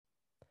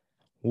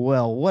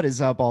Well, what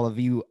is up, all of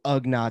you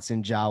Ugnots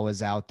and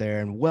Jawas out there,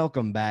 and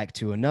welcome back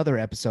to another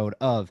episode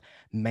of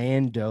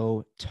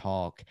Mando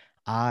Talk.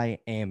 I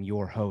am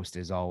your host,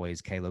 as always,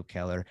 Caleb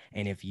Keller.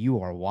 And if you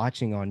are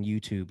watching on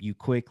YouTube, you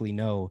quickly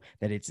know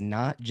that it's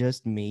not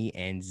just me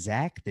and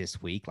Zach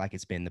this week, like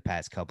it's been the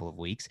past couple of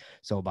weeks.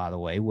 So, by the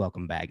way,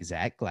 welcome back,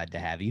 Zach. Glad to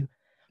have you.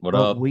 What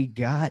But up? we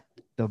got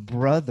the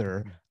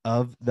brother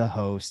of the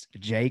host,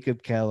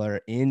 Jacob Keller,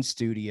 in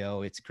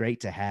studio. It's great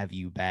to have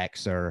you back,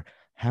 sir.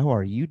 How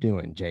are you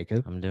doing,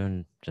 Jacob? I'm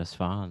doing just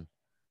fine.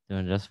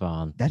 Doing just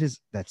fine.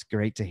 That's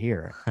great to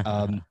hear.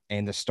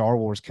 And the Star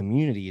Wars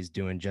community is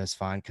doing just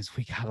fine because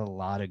we got a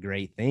lot of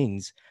great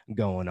things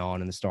going on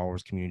in the Star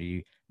Wars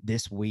community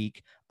this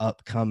week,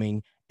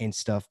 upcoming, and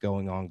stuff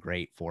going on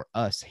great for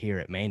us here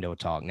at Mando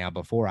Talk. Now,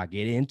 before I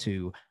get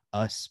into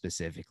us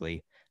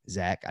specifically,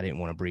 Zach, I didn't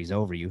want to breeze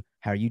over you.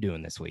 How are you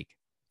doing this week?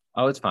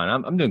 Oh, it's fine.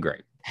 I'm doing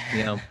great.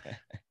 You know,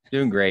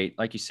 doing great.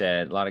 Like you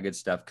said, a lot of good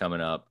stuff coming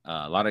up.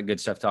 A lot of good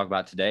stuff to talk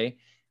about today.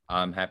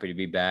 I'm happy to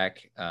be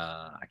back.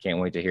 I can't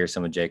wait to hear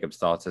some of Jacob's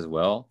thoughts as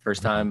well.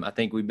 First time I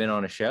think we've been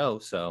on a show,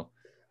 so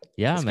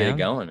Yeah, let's get it man.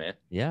 going, man.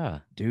 Yeah.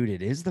 Dude,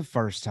 it is the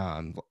first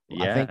time.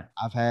 I think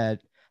Yeah. I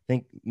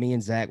think me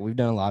and Zach, we've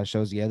done a lot of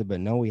shows together, but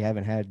no, we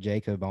haven't had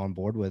Jacob on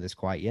board with us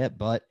quite yet.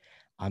 But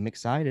I'm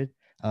excited.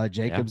 Yeah.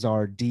 Jacob's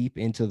our deep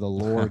into the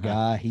lore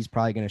guy. He's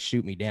probably going to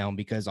shoot me down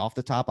because off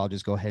the top, I'll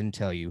just go ahead and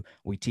tell you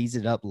we teased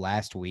it up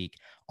last week.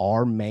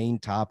 Our main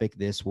topic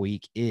this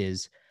week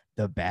is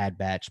the Bad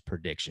Batch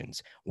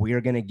predictions. We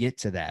are going to get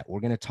to that. We're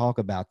going to talk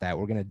about that.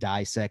 We're going to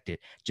dissect it.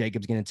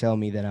 Jacob's going to tell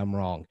me that I'm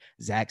wrong.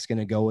 Zach's going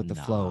to go with the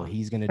flow. Nah.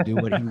 He's going to do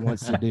what he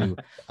wants to do.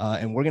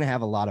 And we're going to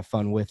have a lot of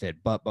fun with it.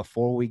 But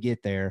before we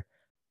get there,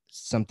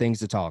 some things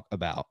to talk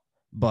about.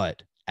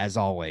 But as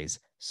always,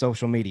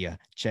 social media,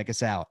 check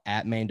us out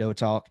at Mando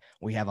Talk.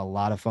 We have a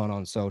lot of fun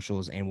on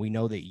socials, and we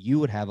know that you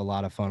would have a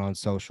lot of fun on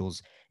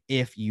socials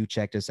if you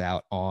checked us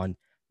out on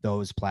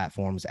those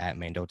platforms at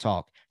Mando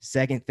Talk.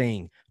 Second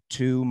thing,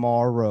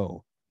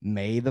 tomorrow,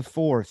 May the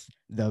 4th,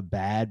 the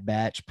Bad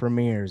Batch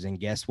premieres. And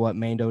guess what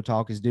Mando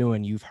Talk is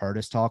doing? You've heard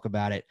us talk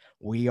about it.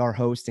 We are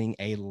hosting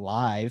a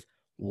live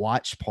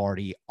watch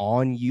party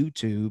on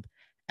YouTube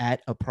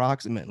at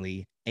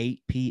approximately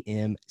 8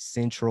 p.m.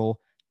 Central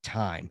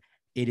Time.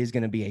 It is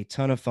going to be a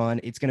ton of fun.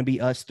 It's going to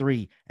be us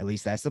three. At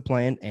least that's the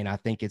plan. And I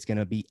think it's going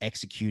to be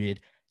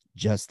executed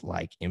just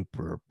like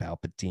Emperor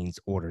Palpatine's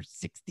Order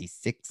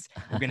 66.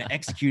 We're going to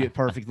execute it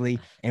perfectly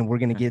and we're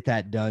going to get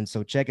that done.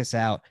 So check us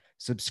out.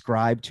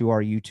 Subscribe to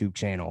our YouTube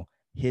channel.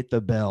 Hit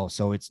the bell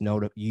so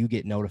you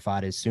get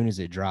notified as soon as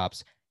it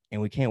drops. And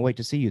we can't wait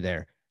to see you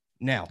there.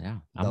 Now, Yeah.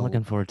 I'm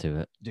looking forward to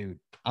it. dude,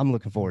 I'm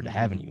looking forward to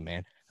having you,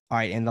 man. All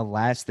right, and the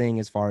last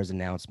thing as far as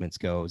announcements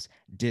goes,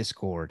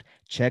 Discord.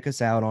 Check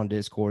us out on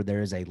Discord.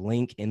 There is a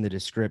link in the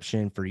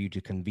description for you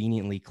to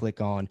conveniently click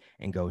on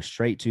and go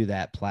straight to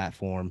that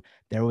platform.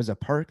 There was a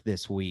perk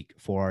this week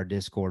for our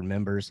Discord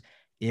members.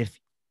 If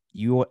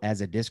you,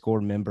 as a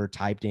Discord member,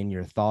 typed in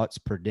your thoughts,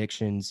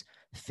 predictions,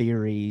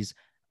 theories,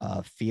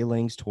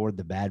 feelings toward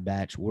the Bad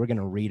Batch, we're going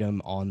to read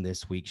them on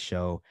this week's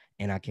show.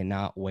 And I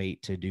cannot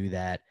wait to do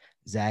that.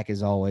 Zach,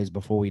 as always,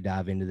 before we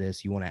dive into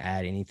this, you want to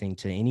add anything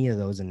to any of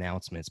those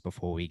announcements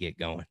before we get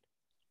going?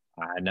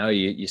 I know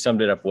you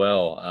summed it up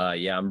well.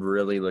 Yeah, I'm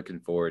really looking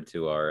forward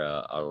to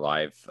our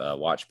live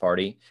watch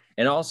party.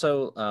 And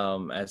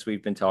also, as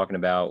we've been talking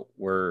about,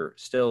 we're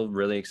still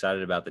really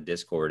excited about the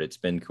Discord. It's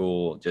been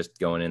cool just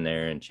going in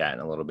there and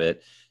chatting a little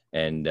bit.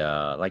 And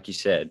like you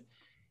said,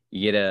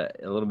 you get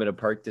a little bit of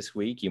perk this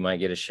week. You might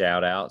get a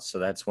shout out. So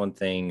that's one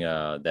thing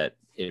that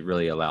it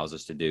really allows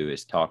us to do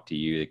is talk to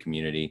you, the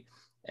community.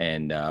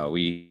 And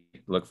we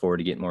look forward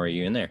to getting more of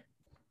you in there.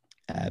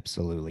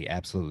 Absolutely.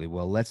 Absolutely.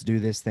 Well, let's do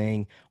this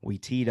thing. We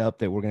teed up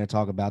that we're going to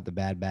talk about the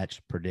Bad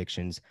Batch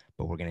predictions,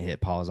 but we're going to hit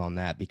pause on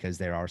that because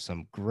there are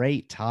some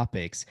great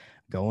topics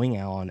going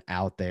on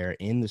out there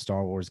in the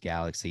Star Wars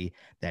galaxy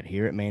that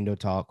here at Mando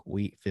Talk,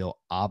 we feel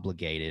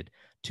obligated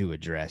to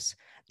address.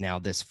 Now,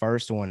 this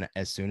first one,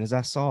 as soon as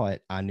I saw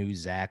it, I knew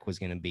Zach was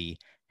going to be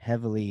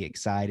heavily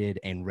excited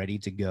and ready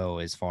to go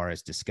as far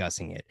as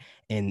discussing it.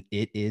 And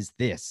it is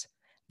this: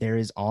 there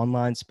is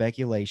online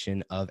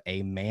speculation of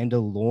a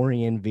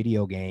Mandalorian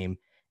video game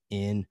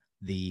in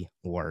the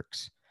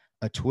works.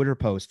 A Twitter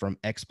post from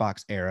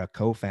Xbox Era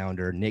co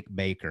founder Nick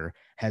Baker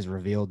has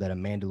revealed that a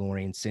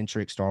Mandalorian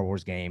centric Star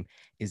Wars game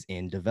is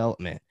in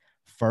development.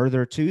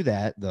 Further to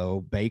that,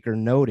 though, Baker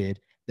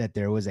noted that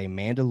there was a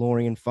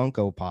Mandalorian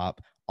Funko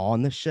Pop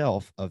on the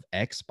shelf of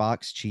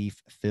Xbox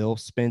chief Phil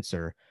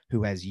Spencer,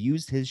 who has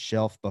used his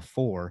shelf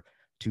before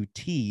to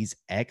tease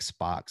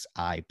Xbox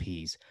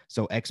IPs.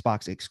 So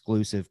Xbox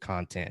exclusive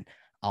content.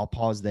 I'll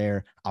pause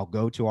there. I'll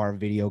go to our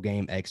video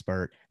game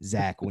expert,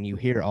 Zach. When you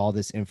hear all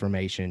this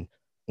information,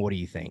 what do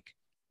you think?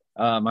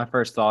 My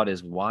first thought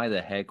is why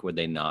the heck would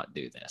they not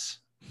do this?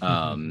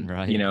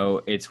 Right.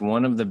 It's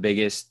one of the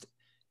biggest,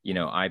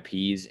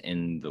 IPs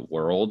in the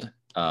world.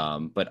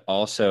 But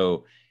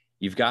also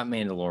you've got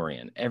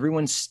Mandalorian.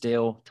 Everyone's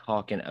still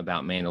talking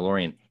about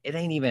Mandalorian. It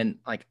ain't even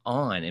like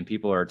on and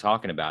people are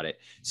talking about it.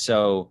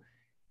 So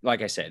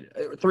like I said,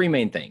 three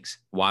main things.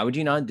 Why would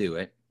you not do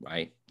it?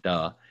 Right.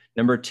 Duh.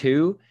 Number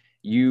two,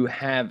 you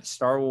have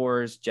Star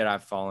Wars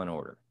Jedi Fallen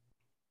Order.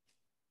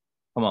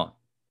 Come on.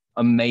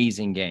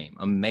 Amazing game.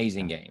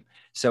 Amazing game.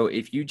 So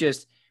if you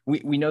just,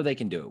 we know they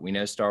can do it. We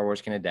know Star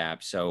Wars can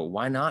adapt. So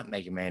why not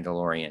make a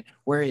Mandalorian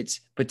where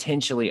it's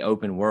potentially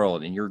open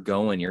world and you're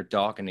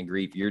talking to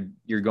Grief,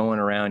 you're going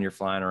around, you're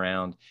flying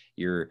around,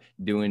 you're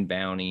doing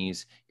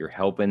bounties, you're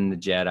helping the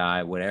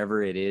Jedi,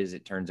 whatever it is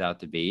it turns out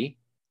to be.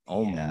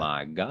 Oh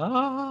my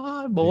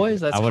God, boys,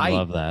 that's I would hype.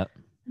 love that.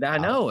 I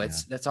know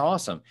that's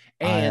awesome.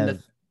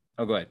 And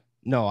go ahead.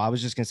 No, I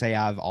was just gonna say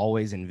I've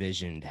always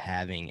envisioned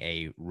having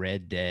a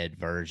Red Dead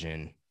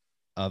version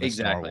of a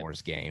Star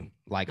Wars game,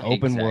 like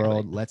open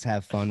world. Let's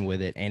have fun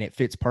with it, and it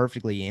fits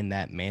perfectly in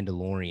that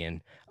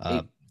Mandalorian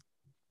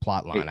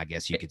plot line, I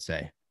guess you could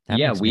say.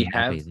 We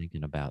have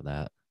thinking about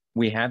that.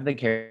 We have the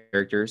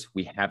characters,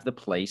 we have the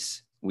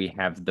place, we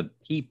have the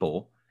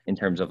people in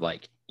terms of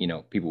like, you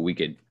know, people we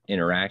could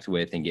interact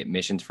with and get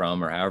missions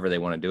from, or however they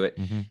want to do it.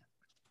 Mm-hmm.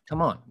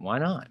 Come on, why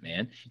not,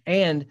 man?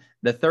 And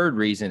the third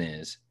reason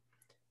is,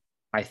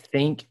 I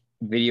think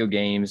video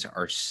games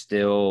are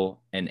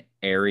still an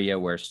area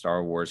where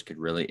Star Wars could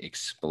really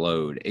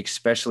explode,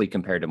 especially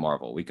compared to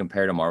Marvel. We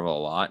compare to Marvel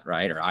a lot,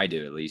 right? Or I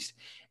do at least.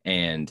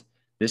 And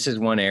this is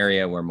one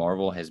area where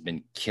Marvel has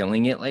been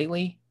killing it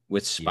lately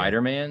with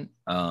Spider-Man.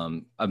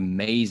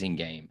 Amazing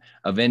game.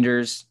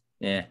 Avengers,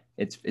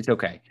 it's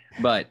okay.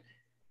 But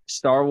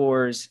Star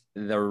Wars,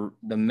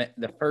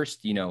 the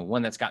first, you know,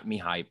 one that's got me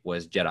hype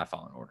was Jedi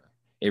Fallen Order.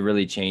 It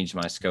really changed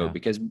my scope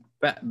because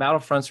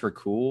Battlefronts were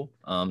cool.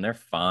 They're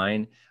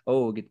fine.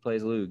 Oh, get to play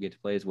as Luke, get to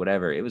play as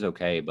whatever. It was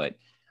okay, but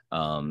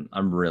I'm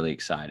really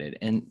excited.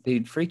 And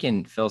dude,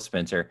 freaking Phil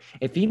Spencer,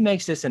 if he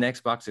makes this an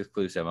Xbox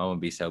exclusive, I'm gonna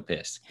be so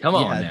pissed. Come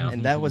on now.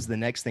 And that was the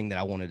next thing that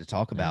I wanted to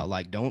talk about.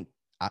 Like,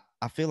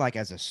 I feel like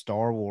as a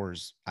Star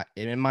Wars,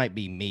 it might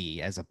be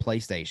me as a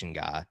PlayStation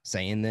guy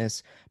saying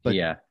this, but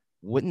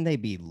wouldn't they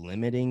be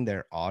limiting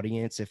their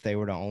audience if they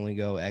were to only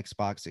go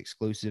Xbox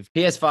exclusive?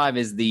 PS5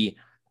 is the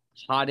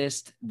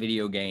hottest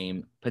video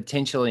game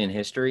potentially in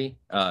history,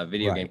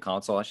 game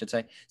console, I should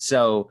say.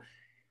 So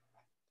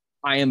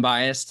I am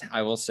biased.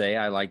 I will say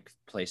I like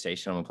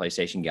PlayStation. I'm a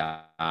PlayStation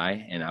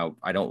guy, and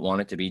I don't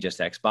want it to be just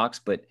Xbox,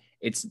 but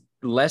it's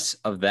less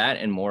of that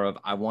and more of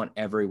I want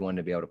everyone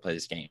to be able to play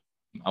this game.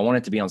 I want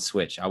it to be on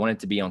Switch. I want it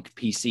to be on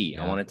PC.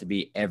 I want it to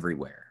be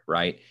everywhere,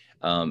 right?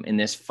 And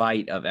this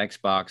fight of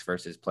Xbox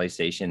versus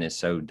PlayStation is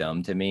so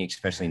dumb to me,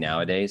 especially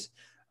nowadays.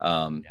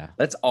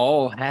 Let's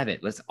all have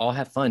it. Let's all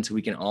have fun so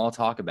we can all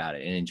talk about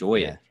it and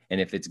enjoy it.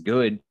 And if it's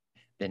good,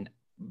 then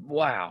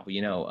wow,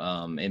 you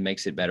know, it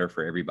makes it better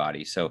for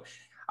everybody. So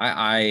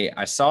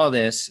I saw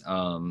this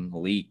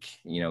leak,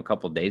 you know, a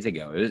couple of days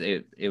ago.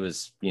 It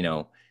was, you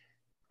know,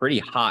 pretty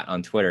hot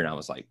on Twitter, and I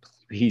was like,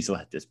 please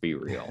let this be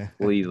real.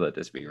 Please let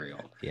this be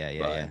real.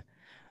 Yeah.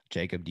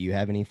 Jacob, do you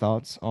have any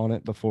thoughts on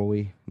it before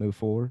we move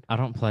forward? I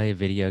don't play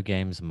video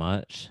games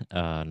much,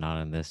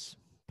 not in this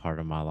part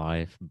of my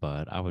life,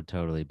 but I would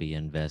totally be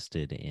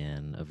invested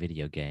in a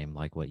video game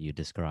like what you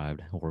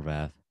described,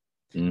 Horvath.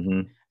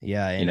 Mm-hmm.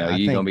 Yeah, and you know,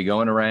 you're gonna be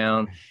going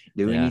around,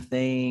 do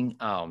anything.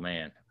 Oh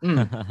man.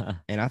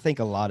 And I think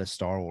a lot of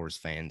Star Wars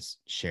fans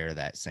share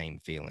that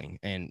same feeling,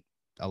 and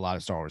a lot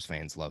of Star Wars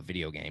fans love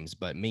video games,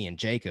 but me and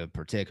Jacob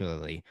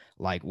particularly,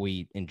 like,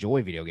 we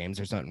enjoy video games.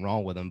 There's nothing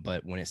wrong with them,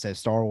 but when it says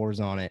Star Wars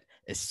on it,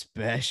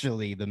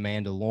 especially The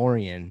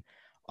Mandalorian,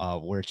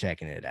 we're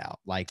checking it out.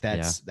 Like,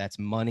 that's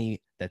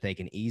money that they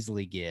can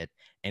easily get,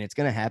 and it's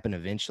going to happen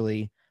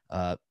eventually,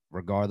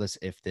 regardless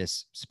if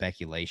this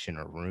speculation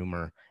or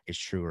rumor is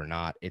true or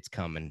not. It's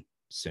coming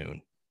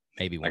soon,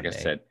 maybe one day. Like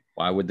I said,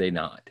 why would they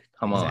not?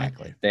 Come on.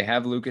 They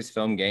have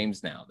Lucasfilm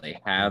Games now. They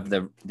have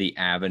the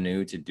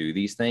avenue to do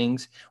these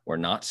things. We're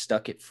not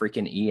stuck at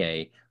freaking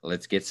EA.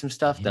 Let's get some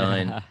stuff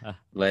done.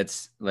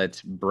 Let's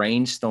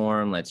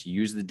brainstorm. Let's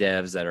use the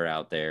devs that are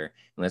out there.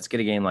 And let's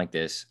get a game like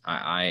this.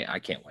 I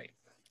can't wait.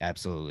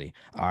 Absolutely.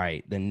 All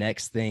right. The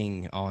next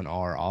thing on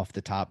our off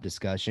the top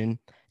discussion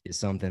is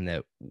something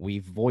that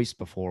we've voiced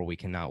before, we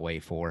cannot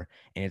wait for.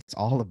 And it's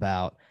all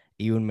about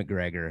Ewan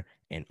McGregor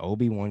and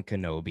Obi-Wan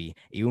Kenobi.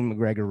 Ewan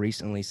McGregor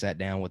recently sat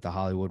down with the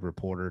Hollywood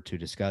Reporter to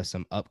discuss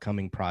some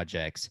upcoming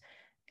projects.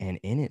 And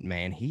in it,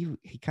 man, he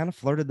kind of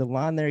flirted the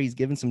line there. He's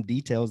given some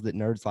details that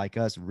nerds like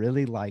us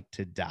really like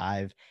to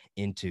dive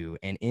into.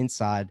 And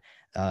inside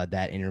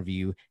that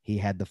interview, he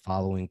had the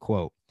following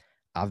quote: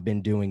 "I've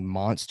been doing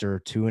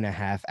monster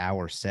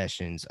 2.5-hour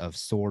sessions of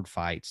sword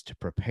fights to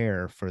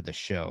prepare for the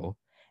show."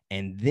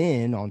 And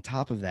then on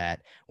top of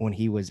that, when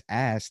he was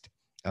asked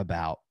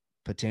about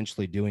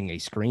potentially doing a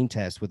screen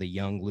test with a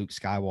young Luke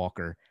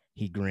Skywalker,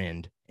 he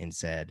grinned and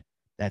said,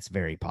 "That's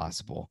very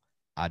possible.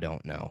 I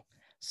don't know."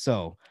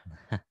 So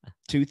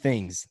two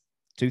things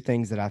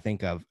that I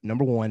think of.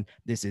 Number one,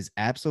 this is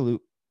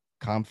absolute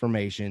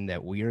confirmation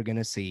that we are going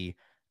to see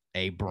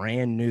a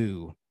brand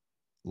new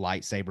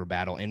lightsaber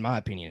battle, in my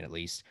opinion, at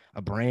least,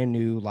 a brand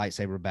new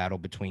lightsaber battle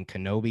between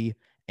Kenobi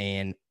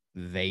and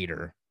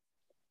Vader.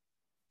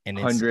 And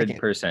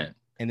 100%.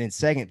 And then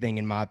second thing,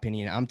 in my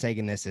opinion, I'm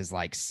taking this as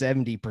like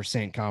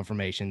 70%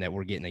 confirmation that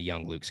we're getting a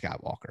young Luke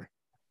Skywalker.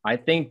 I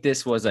think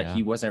this was Yeah.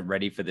 he wasn't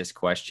ready for this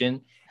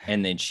question,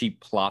 and then she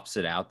plops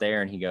it out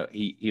there, and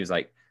he was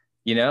like,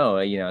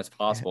 it's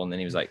possible, and then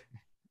he was like,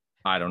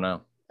 I don't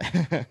know.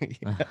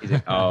 He's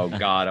like, oh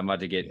God, I'm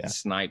about to get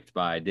sniped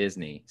by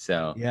Disney.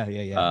 So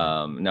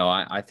yeah. No,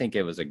 I think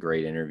it was a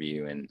great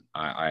interview, and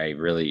I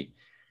really,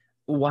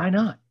 why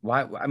not?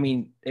 Why? I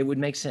mean, it would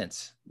make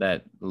sense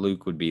that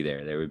Luke would be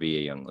there. There would be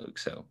a young Luke.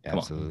 So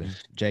absolutely. come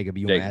on. Jacob,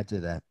 you want to add to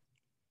that?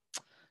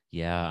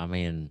 Yeah, I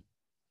mean,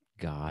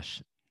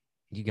 gosh,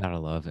 you gotta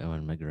love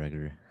Ewan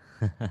McGregor.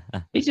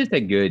 He's just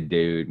a good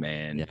dude,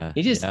 man. Yeah,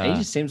 he just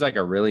seems like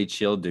a really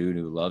chill dude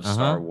who loves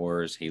Star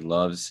Wars. He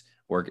loves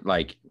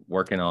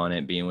working on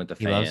it, being with the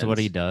fans. He loves what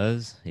he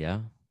does. Yeah.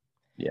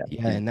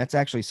 And that's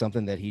actually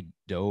something that he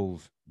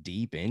dove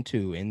deep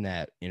into in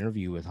that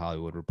interview with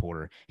Hollywood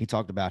Reporter. He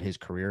talked about his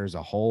career as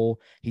a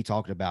whole. He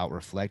talked about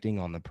reflecting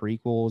on the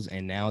prequels,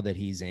 and now that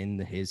he's in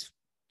his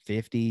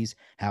 50s,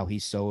 how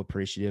he's so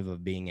appreciative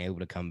of being able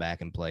to come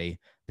back and play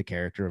the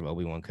character of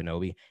Obi-Wan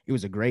Kenobi. It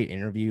was a great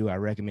interview. I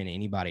recommend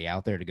anybody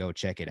out there to go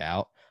check it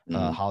out.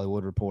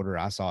 Hollywood Reporter,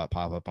 I saw it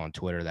pop up on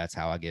Twitter. That's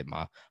how I get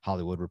my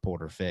Hollywood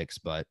Reporter fix,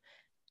 but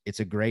it's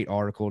a great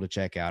article to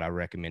check out. I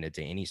recommend it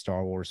to any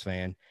Star Wars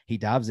fan. He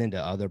dives into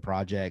other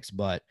projects,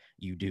 but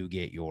you do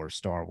get your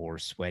Star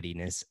Wars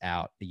sweatiness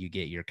out. You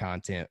get your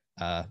content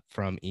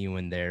from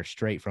Ewan there,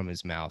 straight from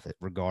his mouth,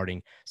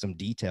 regarding some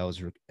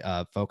details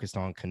focused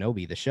on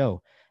Kenobi, the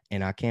show.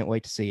 And I can't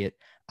wait to see it.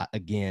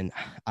 Again,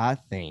 I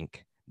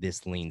think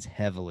this leans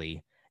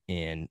heavily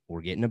in we're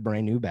getting a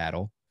brand new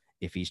battle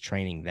if he's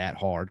training that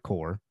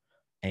hardcore.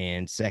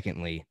 And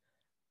secondly,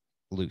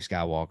 Luke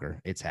Skywalker,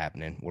 it's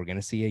happening. We're going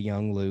to see a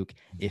young Luke.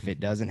 If it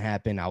doesn't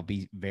happen, I'll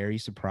be very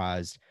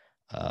surprised.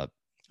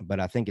 But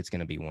I think it's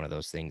going to be one of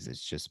those things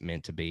that's just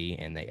meant to be,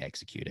 and they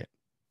execute it.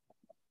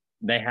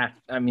 They have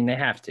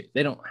to.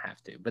 They don't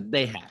have to, but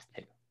they have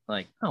to.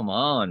 Like, come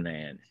on,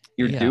 man.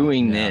 You're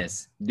doing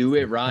this. Do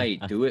it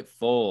right. Do it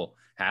full.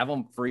 Have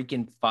them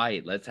freaking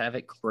fight. Let's have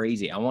it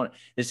crazy.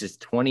 This is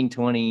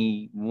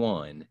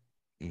 2021.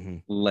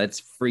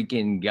 Let's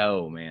freaking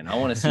go, man. I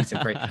want to see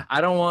some crazy. I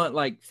don't want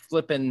like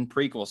flipping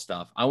prequel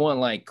stuff. I want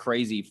like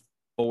crazy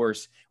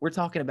force. We're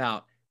talking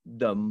about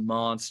the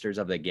monsters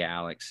of the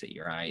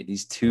galaxy, right?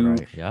 These two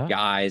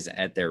guys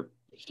at their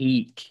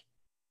peak.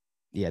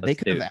 Yeah, they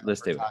could have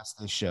advertised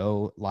the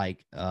show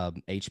like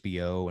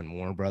HBO and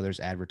Warner Brothers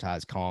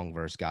advertised Kong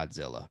versus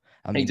Godzilla.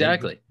 I mean,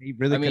 exactly. They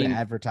really could have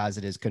advertised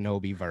it as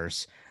Kenobi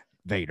versus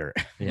Vader.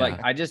 Like,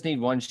 I just need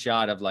one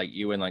shot of like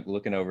Ewan like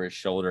looking over his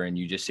shoulder, and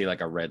you just see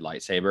like a red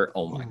lightsaber.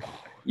 Oh my God!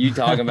 You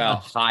talking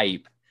about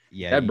hype?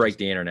 Yeah, that'd break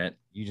the internet.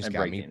 You just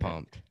got me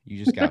pumped. You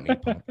just got me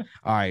pumped.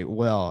 All right.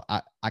 Well,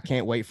 I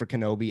can't wait for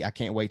Kenobi. I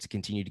can't wait to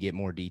continue to get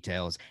more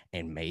details.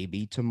 And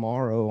maybe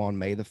tomorrow on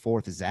May the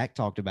 4th, Zach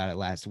talked about it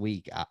last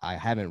week. I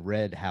haven't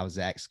read how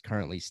Zach's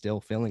currently still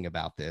feeling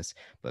about this,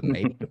 but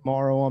maybe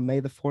tomorrow on May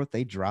the 4th,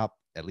 they drop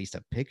at least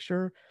a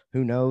picture.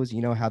 Who knows?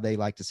 You know how they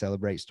like to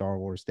celebrate Star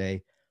Wars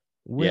Day.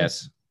 We'll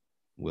see.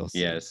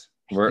 Yes.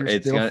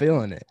 It's still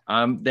feeling it.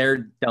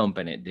 They're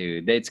dumping it,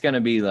 dude. It's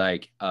gonna be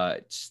like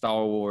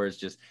Star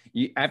Wars.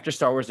 After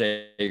Star Wars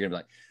Day, you're gonna be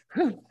like,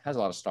 whew, has a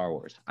lot of Star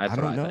Wars. I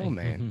don't know,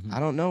 man. I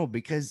don't know,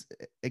 because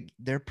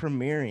they're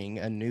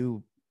premiering a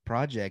new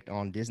project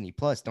on Disney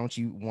Plus. Don't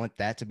you want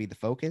that to be the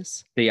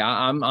focus? See,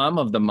 I'm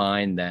of the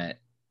mind that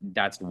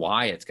that's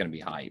why it's gonna be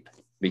hype,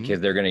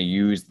 because they're gonna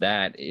use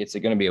that. It's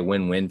gonna be a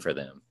win-win for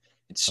them.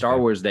 It's Star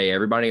Wars Day.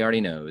 Everybody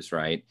already knows,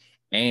 right?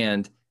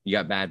 And you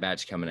got Bad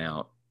Batch coming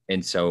out.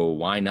 And so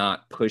why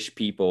not push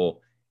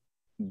people,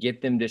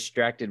 get them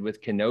distracted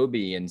with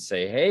Kenobi and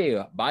say,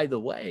 hey, by the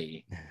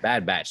way,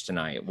 Bad Batch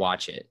tonight,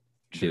 watch it,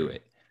 do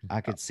it.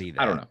 I could see that.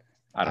 I don't know.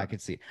 I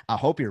could see. I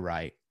hope you're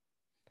right,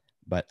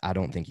 but I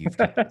don't think you've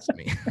convinced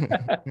me.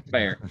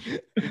 Fair.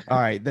 All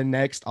right. The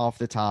next off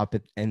the top,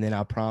 and then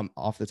I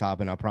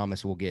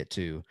promise we'll get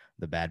to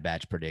the Bad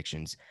Batch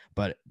predictions,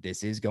 but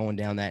this is going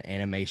down that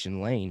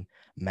animation lane.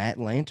 Matt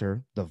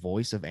Lanter, the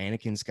voice of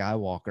Anakin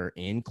Skywalker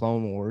in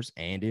Clone Wars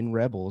and in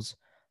Rebels,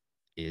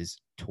 is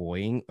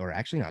toying, or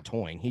actually not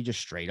toying. He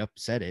just straight up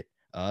said it.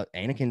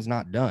 Anakin's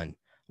not done.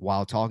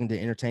 While talking to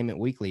Entertainment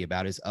Weekly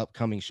about his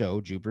upcoming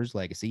show, Jupiter's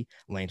Legacy,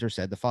 Lanter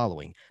said the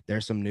following: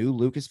 there's some new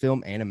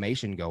Lucasfilm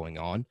animation going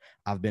on.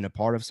 I've been a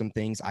part of some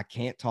things I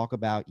can't talk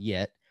about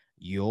yet.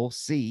 You'll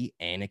see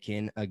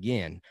Anakin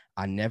again.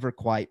 I never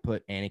quite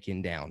put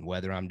Anakin down,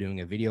 whether I'm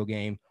doing a video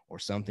game or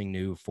something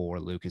new for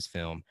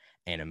Lucasfilm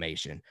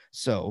animation.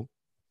 So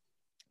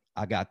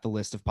I got the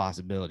list of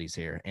possibilities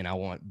here, and I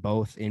want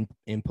both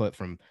input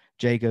from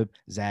Jacob,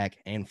 Zach,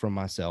 and from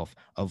myself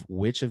of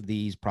which of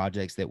these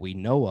projects that we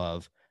know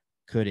of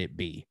could it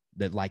be,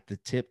 that like the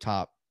tip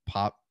top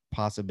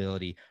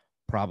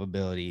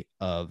probability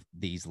of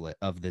this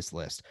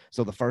list.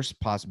 So the first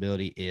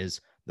possibility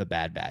is the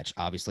Bad Batch.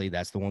 Obviously,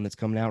 that's the one that's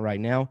coming out right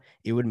now.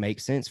 It would make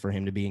sense for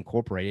him to be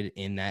incorporated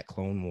in that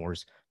Clone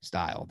Wars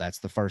style. That's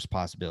the first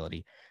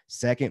possibility.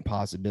 Second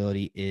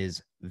possibility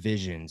is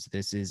Visions.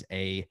 This is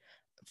a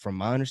from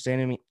my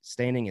understanding,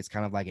 it's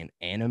kind of like an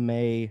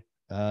anime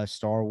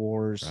Star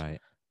Wars Right.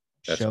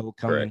 That's show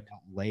coming correct.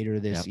 out later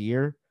this Yep.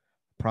 year.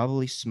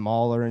 Probably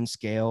smaller in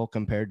scale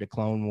compared to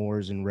Clone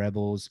Wars and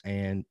Rebels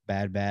and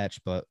Bad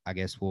Batch, but I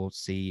guess we'll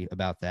see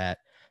about that.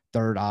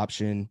 Third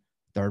option,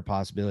 third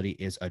possibility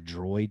is a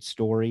droid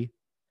story.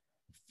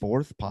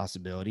 Fourth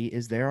possibility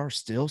is there are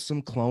still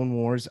some Clone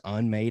Wars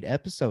unmade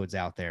episodes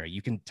out there.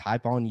 You can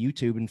type on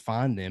YouTube and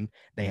find them.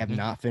 They have Mhm.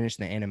 not finished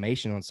the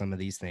animation on some of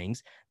these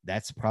things.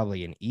 That's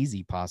probably an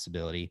easy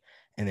possibility.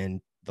 And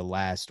then the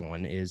last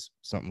one is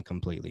something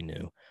completely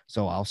new.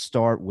 So I'll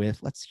start with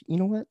you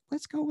know what?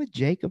 Let's go with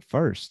Jacob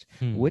first.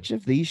 Which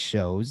of these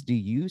shows do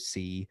you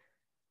see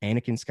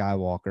Anakin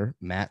Skywalker,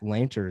 Matt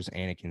Lanter's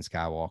Anakin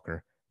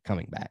Skywalker,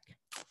 coming back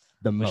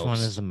the Which one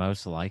is most? the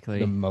most The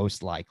likely?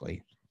 most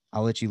likely.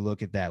 I'll let you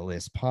look at that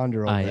list.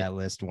 Ponder over that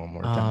list one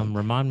more time.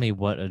 Remind me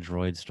what a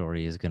droid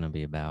story is going to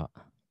be about.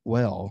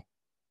 Well,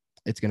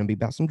 it's going to be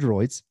about some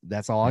droids.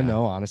 That's all I Yeah.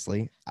 know,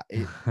 honestly.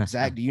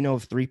 Zach, do you know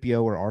if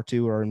 3PO or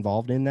R2 are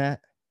involved in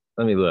that?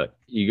 Let me look.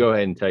 You go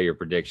ahead and tell your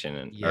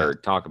prediction Yeah. or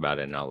talk about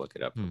it, and I'll look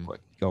it up real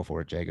quick. Go for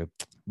it, Jacob.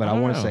 But I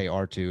don't want to know. say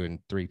R2 and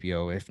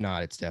 3PO. If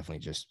not, it's definitely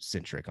just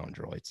centric on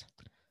droids.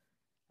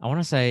 I want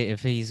to say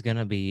if he's going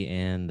to be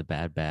in the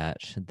Bad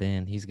Batch,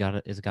 then it's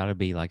got to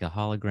be like a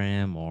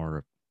hologram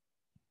or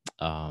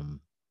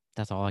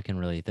that's all I can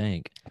really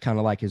think. Kind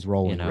of like his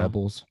role You in know?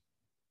 Rebels.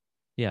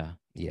 Yeah.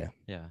 Yeah.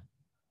 Yeah.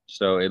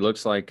 So it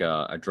looks like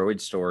a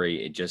droid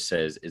story. It just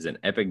says is an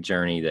epic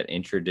journey that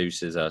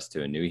introduces us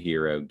to a new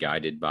hero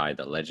guided by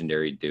the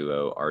legendary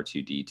duo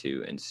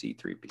R2D2 and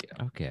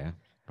C3PO. Okay.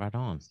 Right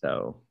on.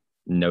 So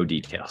no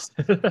details.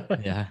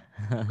 Yeah.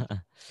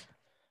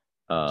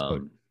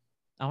 um,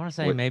 I want to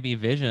say What- maybe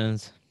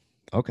Visions.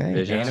 Okay.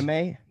 Visions?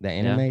 Anime, the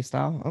anime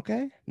style.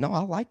 Okay. No, I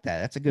like that.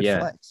 That's a good Yeah.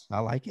 flex. I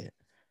like it.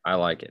 I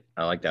like it.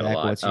 I like that Zach, a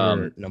lot. what's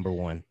your number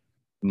one?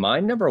 My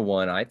number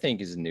one, I think,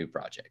 is a new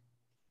project.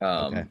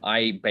 Okay.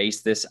 I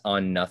base this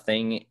on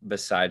nothing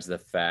besides the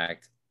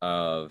fact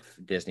of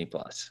Disney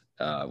Plus.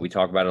 We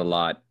talk about it a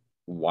lot.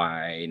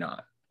 Why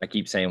not? I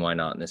keep saying why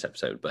not in this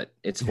episode, but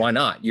it's why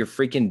not? You're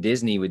freaking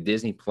Disney with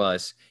Disney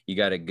Plus. You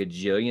got a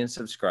gajillion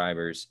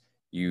subscribers.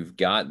 You've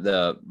got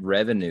the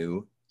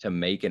revenue to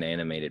make an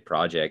animated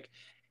project.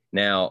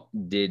 Now,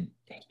 did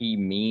he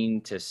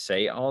mean to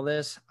say all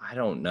this? I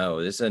don't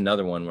know. This is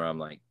another one where I'm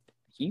like,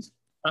 he's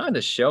kind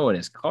of showing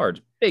his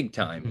cards big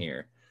time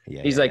here.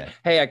 Yeah. He's like,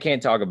 hey, I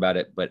can't talk about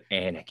it, but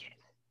Anakin.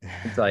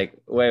 It's like,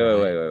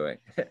 wait.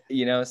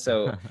 You know,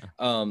 so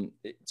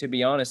to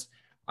be honest,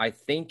 I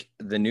think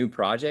the new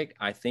project,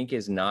 I think,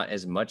 is not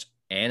as much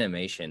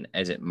animation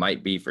as it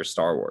might be for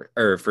Star Wars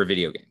or for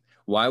video game.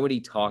 Why would he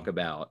talk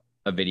about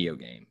a video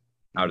game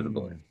out of the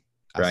blue?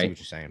 I see Right? what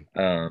you're saying.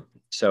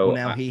 So Well,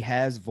 now he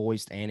has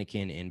voiced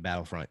Anakin in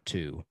Battlefront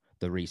 2,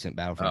 the recent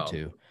Battlefront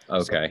 2.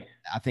 Okay. So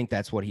I think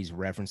that's what he's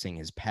referencing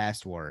his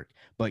past work,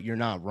 but you're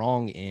not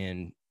wrong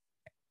in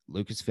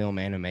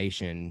Lucasfilm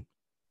Animation.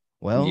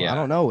 Well, I Yeah.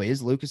 don't know.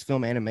 Is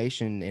Lucasfilm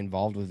Animation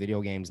involved with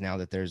video games now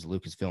that there's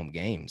Lucasfilm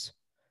Games?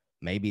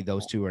 Maybe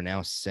those two are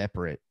now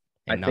separate.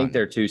 I think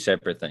they're two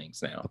separate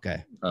things now.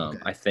 Okay.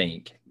 I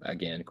think,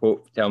 again,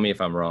 quote, tell me if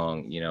I'm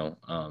wrong. You know,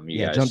 you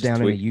guys jump just down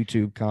tweet. in the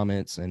YouTube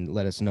comments and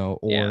let us know,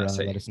 or Yeah,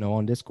 let us know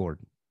on Discord.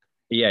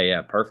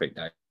 Yeah, perfect.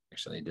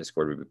 Actually,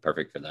 Discord would be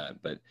perfect for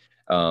that. But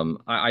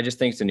I just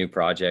think it's a new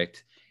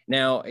project.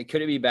 Now,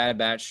 could it be Bad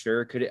Batch?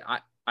 Sure. Could it?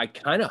 I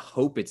kind of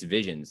hope it's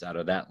Visions out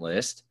of that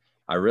list.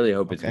 I really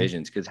hope it's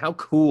Visions, because how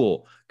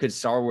cool could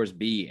Star Wars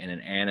be in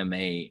an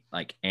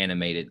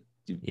animated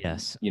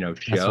Yes. show?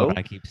 That's what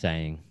I keep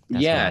saying.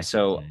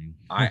 So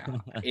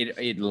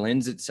it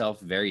lends itself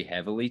very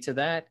heavily to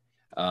that.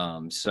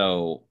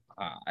 So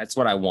that's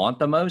what I want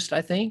the most,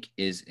 I think,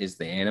 is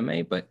the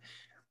anime, but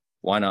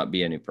why not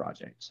be a new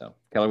project? So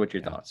Keller, what's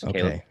your thoughts? Okay.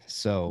 Caleb?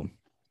 So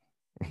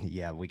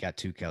yeah, we got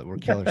two Keller. We're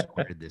Keller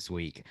squared this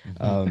week.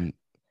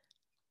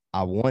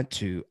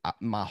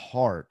 My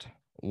heart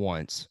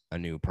wants a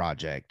new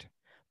project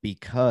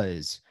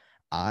because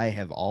I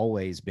have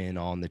always been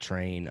on the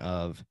train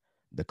of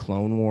the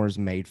Clone Wars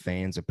made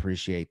fans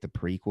appreciate the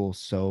prequel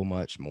so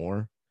much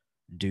more.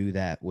 Do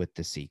that with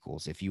the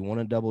sequels. If you want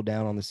to double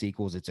down on the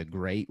sequels, it's a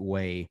great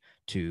way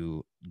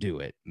to do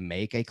it.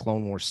 Make a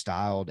Clone Wars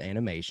styled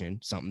animation,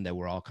 something that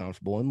we're all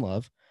comfortable and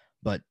love,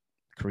 but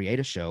create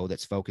a show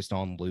that's focused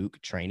on Luke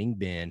training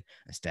Ben,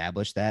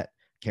 establish that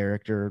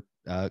character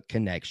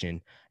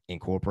connection,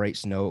 incorporate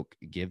Snoke,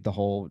 give the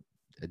whole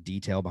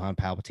detail behind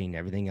Palpatine and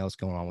everything else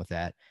going on with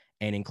that,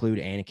 and include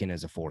Anakin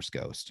as a Force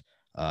ghost.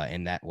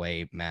 And that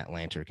way, Matt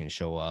Lanter can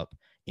show up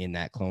in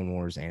that Clone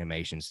Wars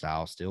animation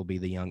style, still be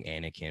the young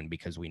Anakin,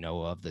 because we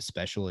know of the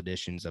special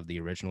editions of the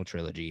original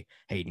trilogy.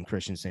 Hayden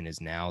Christensen is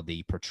now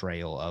the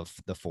portrayal of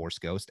the Force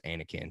ghost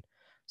Anakin.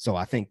 So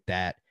I think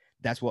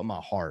that's what my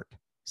heart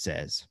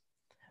says.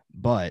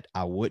 But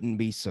I wouldn't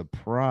be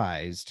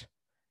surprised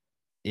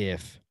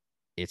if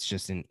it's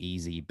just an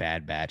easy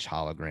Bad Batch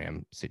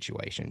hologram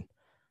situation.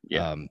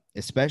 Yeah.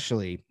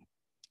 Especially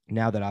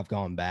now that I've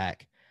gone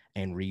back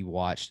and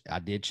rewatched. I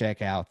did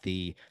check out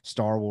the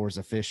Star Wars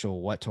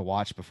official What to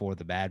Watch Before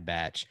the Bad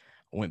Batch.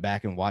 I went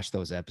back and watched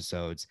those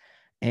episodes.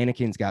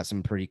 Anakin's got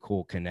some pretty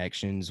cool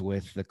connections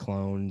with the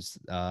clones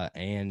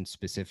and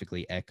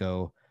specifically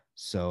Echo.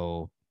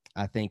 So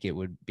I think it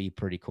would be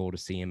pretty cool to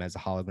see him as a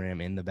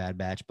hologram in the Bad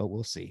Batch, but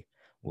we'll see.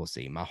 We'll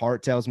see. My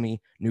heart tells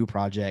me new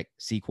project,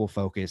 sequel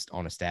focused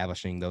on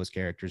establishing those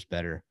characters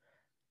better.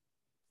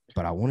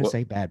 But I want to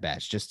say Bad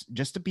Batch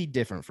just to be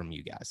different from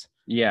you guys.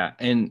 Yeah.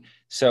 And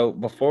so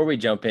before we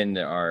jump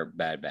into our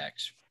Bad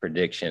Batch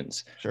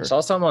predictions, Sure. I saw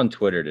something on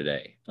Twitter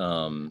today.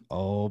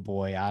 Oh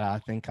boy, I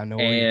think I know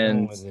where you're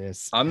going with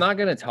this. I'm not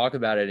going to talk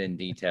about it in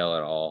detail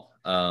at all.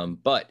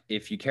 But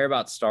if you care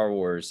about Star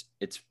Wars,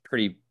 it's a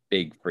pretty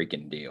big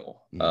freaking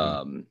deal.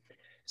 Mhm.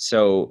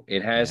 So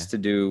it has to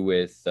do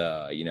with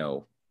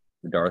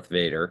Darth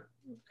Vader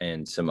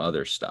and some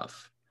other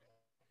stuff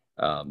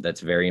that's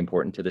very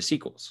important to the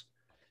sequels.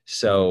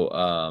 So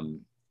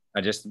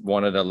I just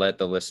wanted to let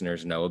the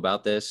listeners know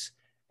about this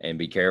and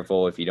be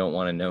careful if you don't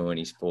want to know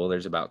any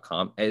spoilers about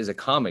it is a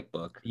comic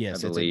book.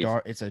 Yes, I believe.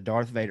 it's a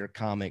Darth Vader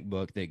comic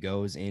book that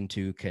goes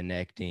into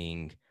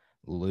connecting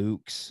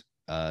Luke's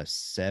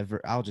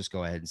sever. I'll just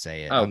go ahead and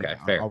say it. Okay,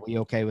 fair. Are we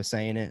okay with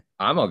saying it?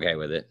 I'm okay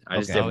with it. I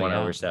just didn't want to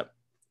overstep.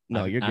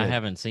 No, you're good. I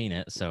haven't seen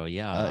it, so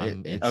yeah,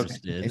 I'm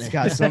interested. It's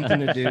got something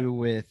to do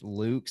with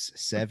Luke's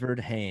severed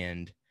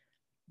hand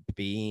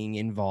being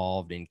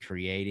involved in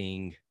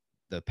creating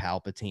the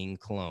Palpatine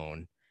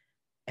clone.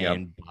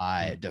 And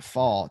by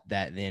default,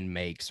 that then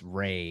makes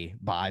Rey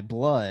by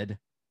blood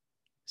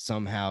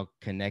somehow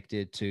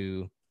connected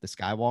to the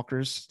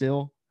Skywalkers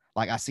still.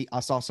 Like I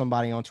saw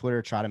somebody on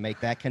Twitter try to make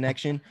that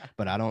connection,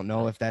 but I don't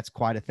know if that's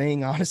quite a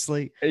thing,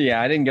 honestly.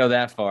 Yeah, I didn't go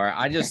that far.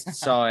 I just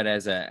saw it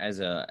as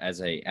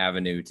a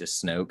avenue to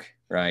Snoke,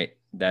 right?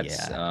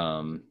 That's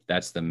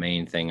the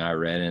main thing I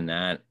read in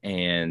that.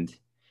 And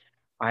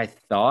I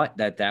thought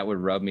that would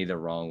rub me the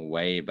wrong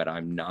way, but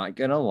I'm not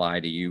going to lie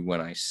to you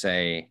when I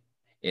say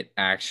it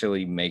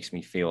actually makes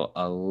me feel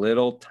a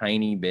little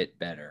tiny bit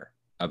better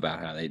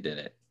about how they did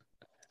it.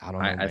 I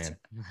don't know, man.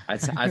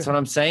 That's what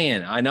I'm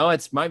saying. I know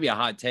it might be a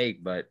hot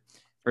take, but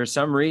for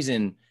some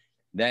reason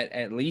that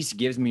at least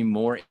gives me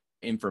more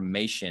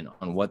information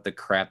on what the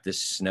crap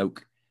this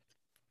Snoke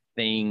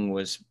thing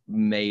was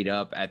made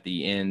up at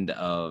the end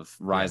of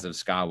Rise of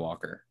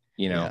Skywalker,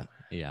 you know?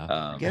 Yeah.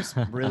 I guess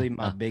really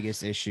my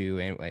biggest issue,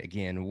 and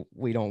again,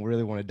 we don't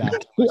really want to dive.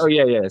 Oh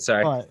yeah.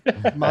 Sorry.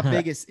 But my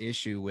biggest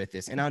issue with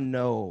this, and I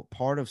know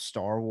part of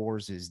Star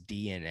Wars's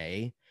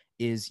DNA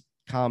is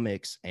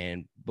comics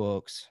and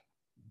books.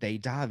 They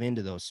dive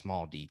into those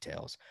small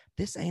details.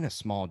 This ain't a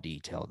small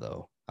detail,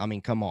 though. I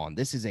mean, come on.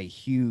 This is a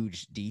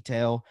huge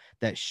detail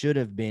that should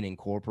have been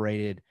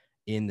incorporated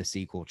in the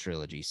sequel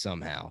trilogy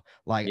somehow.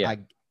 Like,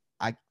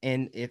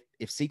 and if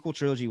sequel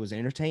trilogy was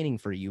entertaining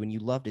for you and you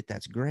loved it,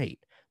 that's great.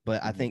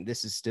 But I think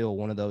this is still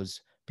one of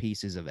those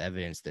pieces of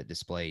evidence that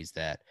displays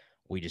that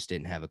we just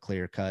didn't have a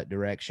clear-cut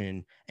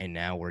direction, and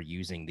now we're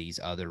using these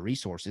other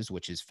resources,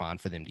 which is fine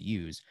for them to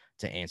use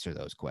to answer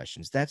those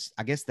questions.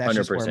 I guess that's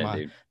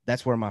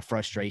just where my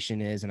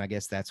frustration is, and I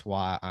guess that's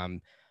why I'm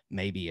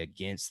maybe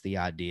against the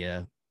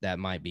idea. That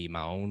might be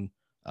my own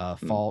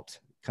fault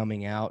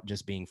coming out,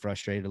 just being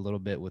frustrated a little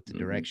bit with the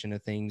direction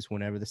of things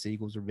whenever the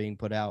sequels are being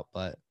put out.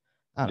 But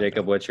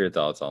Jacob, what's your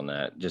thoughts on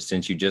that? Just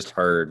since you just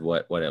heard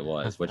what it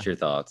was, what's your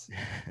thoughts?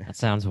 That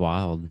sounds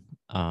wild.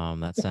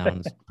 That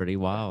sounds pretty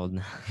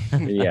wild.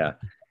 Yeah.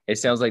 It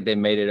sounds like they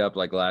made it up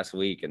like last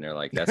week and they're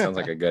like, that sounds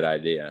like a good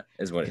idea,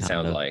 is what it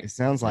sounds like. It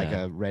sounds like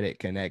a Reddit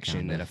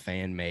connection that a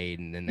fan made,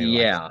 and then they're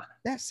like,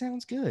 that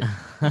sounds good.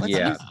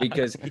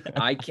 Because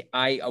I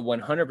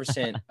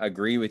 100%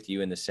 agree with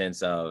you in the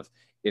sense of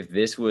if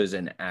this was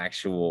an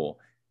actual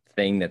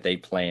thing that they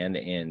planned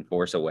in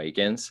Force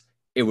Awakens,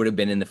 it would have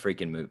been in the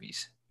freaking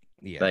movies.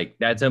 Yeah. Like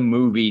that's a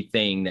movie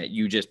thing that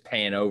you just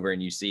pan over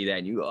and you see that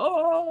and you,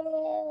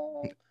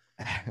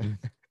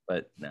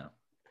 but no,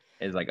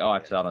 it's like,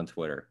 I saw it on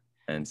Twitter.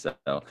 And so,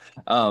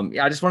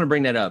 I just want to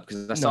bring that up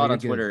because I saw it on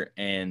Twitter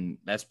and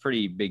that's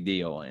pretty big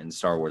deal in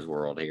Star Wars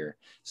world here.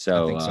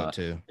 So, I think so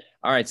too.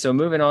 All right. So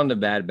moving on to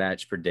Bad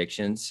Batch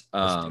predictions.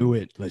 Let's do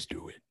it.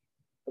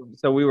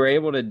 So we were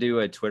able to do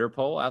a Twitter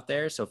poll out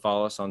there. So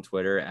follow us on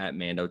Twitter at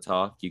Mando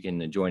Talk. You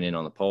can join in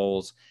on the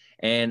polls.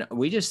 And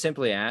we just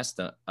simply asked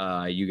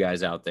you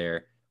guys out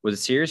there, with the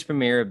series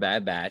premiere of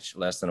Bad Batch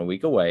less than a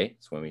week away,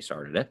 that's when we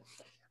started it,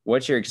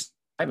 what's your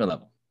excitement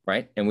level,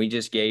 right? And we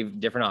just gave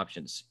different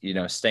options,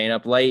 staying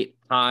up late,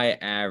 high,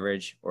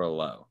 average, or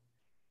low.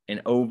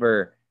 And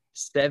over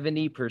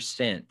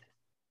 70%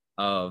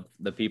 of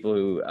the people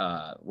who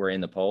were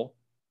in the poll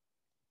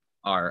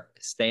are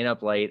staying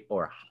up late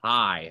or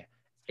high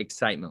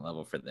excitement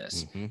level for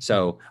this.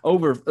 So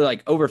over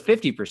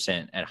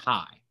 50% at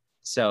high.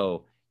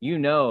 So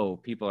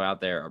people are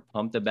out there are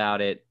pumped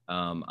about it.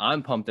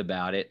 I'm pumped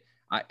about it.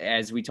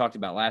 As we talked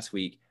about last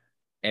week,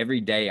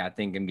 every day I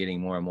think I'm getting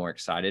more and more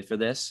excited for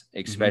this,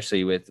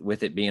 especially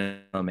with it being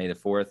on May the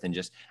 4th.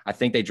 And I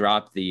think they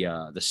dropped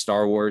the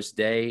Star Wars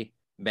Day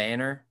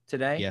banner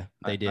today. Yeah,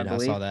 they did. I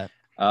saw that.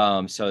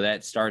 So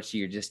that starts,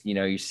 you're just,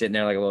 you're sitting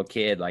there like a little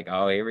kid, like,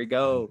 oh, here we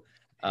go.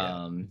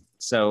 Yeah.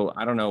 So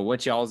I don't know,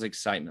 what's y'all's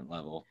excitement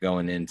level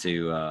going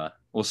into,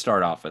 we'll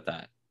start off with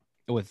that.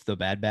 With the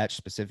Bad Batch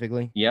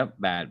specifically? Yep.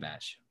 Bad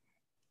Batch.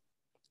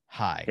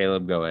 Hi.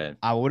 Caleb, go ahead.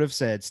 I would have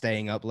said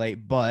staying up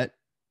late, but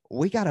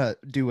we got to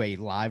do a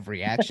live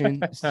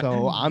reaction.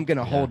 So I'm going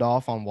to hold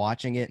off on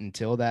watching it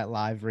until that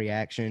live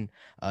reaction,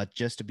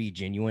 just to be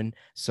genuine.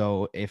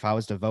 So if I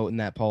was to vote in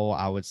that poll,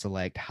 I would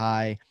select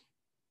high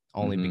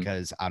only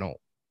because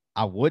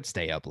I would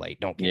stay up late.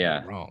 Don't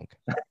get me wrong.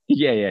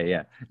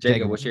 Yeah.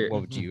 Jacob, what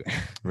would you?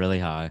 Really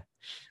high.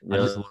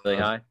 Really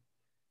high?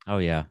 Oh,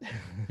 yeah.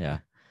 Yeah.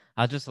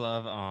 I just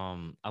love,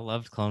 I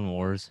loved Clone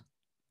Wars.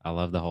 I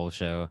love the whole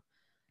show.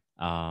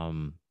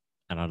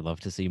 And I'd love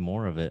to see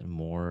more of it,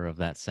 more of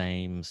that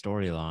same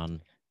storyline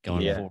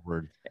going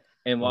forward.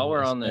 And while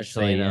we're on this,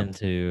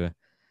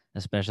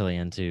 especially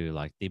into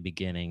like the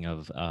beginning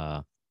of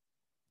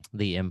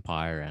the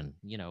Empire, and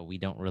we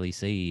don't really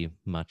see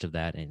much of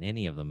that in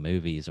any of the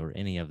movies or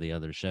any of the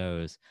other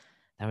shows.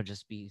 That would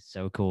just be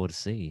so cool to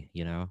see.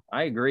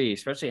 I agree,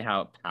 especially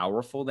how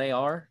powerful they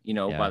are.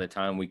 By the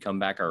time we come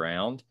back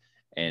around,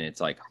 and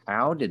it's like,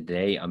 how did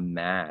they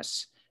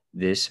amass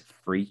this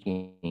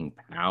freaking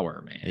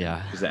power, man?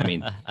 Yeah. Because I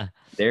mean,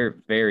 they're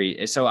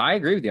very. So I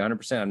agree with you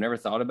 100%. I've never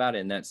thought about it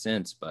in that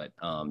sense, but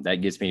that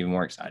gets me even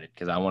more excited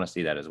because I want to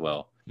see that as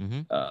well.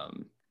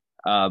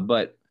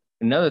 But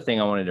another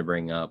thing I wanted to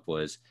bring up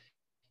was,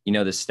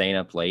 the staying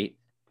up late.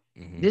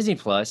 Disney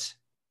Plus,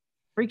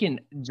 freaking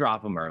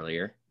drop them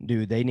earlier,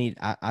 dude. They need.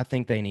 I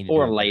think they need to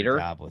or do a later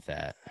job with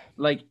that.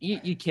 Like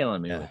you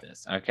killing me with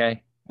this.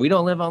 Okay, we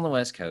don't live on the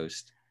West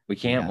Coast. We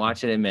can't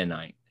watch it at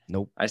midnight.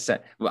 Nope. I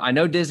said, well, I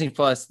know Disney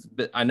Plus,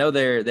 but I know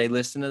they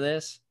listen to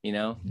this,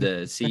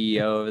 the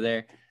CEO over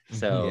there.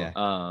 So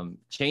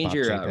change Bob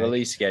your Chapek.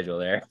 release schedule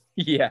there.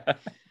 Yeah.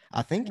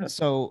 I think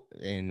so.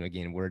 And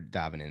again, we're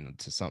diving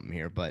into something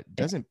here, but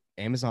doesn't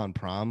Amazon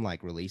Prime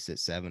like release at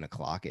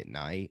 7:00 at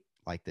night,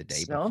 like the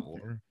day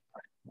before?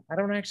 I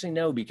don't actually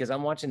know because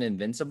I'm watching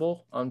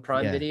Invincible on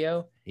Prime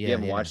Video. Yeah, you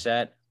haven't watched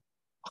that?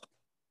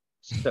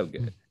 So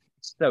good.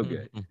 So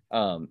good.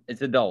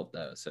 It's adult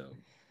though, so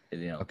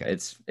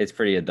it's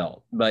pretty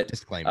adult, but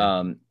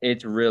disclaimer.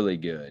 It's really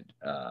good.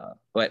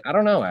 But I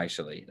don't know,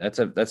 actually. That's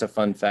a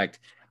fun fact.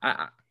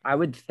 I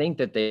would think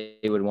that they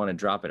would want to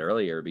drop it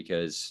earlier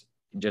because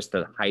just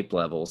the hype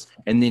levels,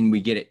 and then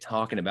we get it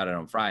talking about it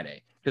on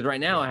Friday. Because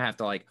right now I have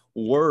to like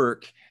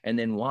work and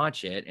then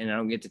watch it, and I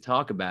don't get to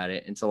talk about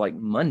it until like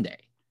Monday.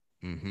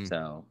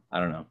 So I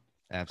don't know.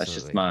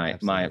 Absolutely. That's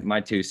just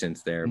my 2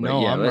 cents there. But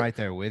no, I'm right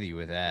there with you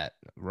with that.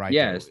 Right.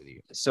 There with you.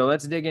 So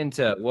let's dig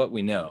into what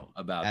we know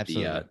about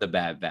the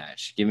Bad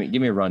Batch. Give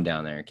me a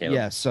rundown there, Caleb.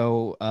 Yeah.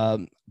 So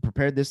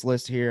prepared this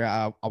list here.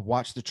 I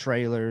watched the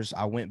trailers.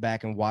 I went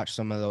back and watched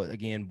some of those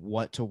again,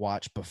 what to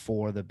watch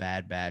before the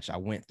Bad Batch. I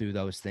went through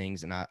those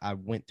things and I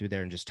went through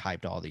there and just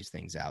typed all these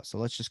things out. So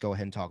let's just go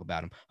ahead and talk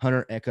about them.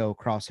 Hunter, Echo,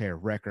 Crosshair,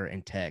 Wrecker,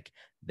 and Tech.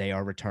 They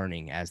are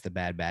returning as the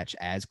Bad Batch,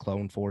 as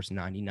Clone Force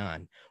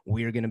 99.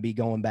 We are going to be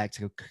going back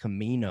to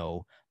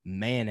Kamino.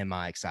 Man, am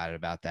I excited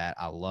about that.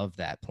 I love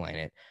that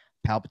planet.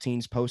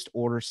 Palpatine's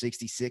post-Order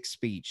 66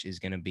 speech is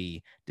going to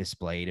be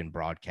displayed and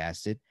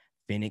broadcasted.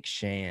 Fennec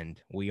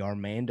Shand. We are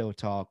Mando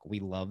Talk. We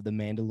love the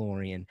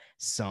Mandalorian.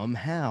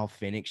 Somehow,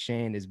 Fennec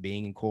Shand is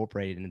being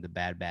incorporated into the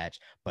Bad Batch,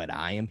 but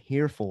I am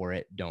here for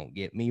it. Don't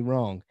get me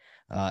wrong.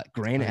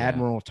 Grand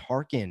Admiral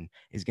Tarkin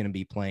is going to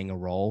be playing a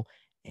role.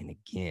 And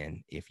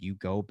again, if you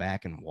go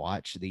back and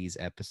watch these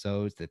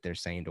episodes that they're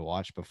saying to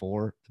watch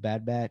before the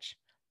Bad Batch,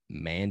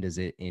 man, does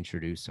it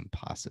introduce some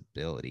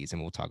possibilities.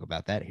 And we'll talk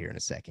about that here in a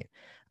second.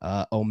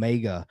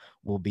 Omega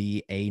will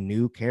be a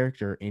new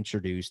character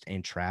introduced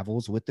and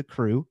travels with the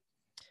crew.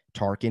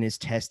 Tarkin is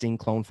testing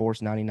Clone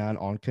Force 99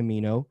 on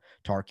Kamino.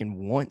 Tarkin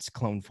wants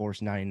Clone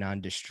Force 99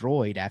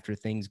 destroyed after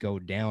things go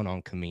down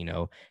on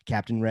Kamino.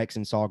 Captain Rex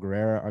and Saw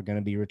Gerrera are going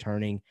to be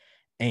returning.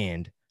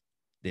 And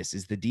this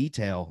is the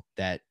detail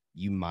that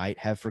you might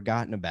have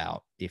forgotten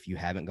about if you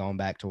haven't gone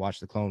back to watch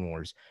the Clone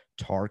Wars.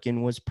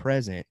 Tarkin was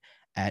present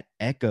at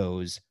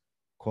Echo's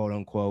quote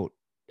unquote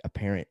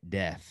apparent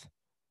death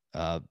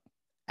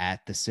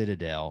at the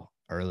Citadel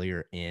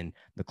earlier in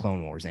the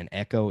Clone Wars. And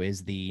Echo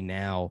is the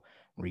now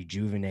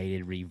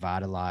rejuvenated,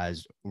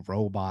 revitalized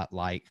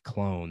robot-like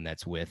clone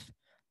that's with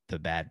the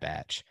Bad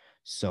Batch.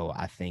 So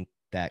I think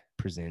that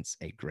presents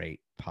a great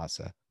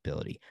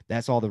possibility.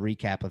 That's all the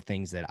recap of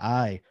things that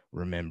I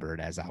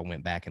remembered as I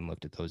went back and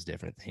looked at those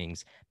different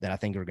things that I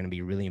think are going to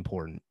be really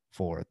important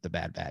for the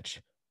Bad Batch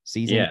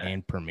season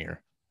and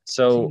premiere.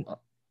 So,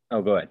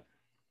 go ahead.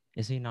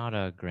 Is he not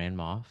a Grand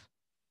Moff?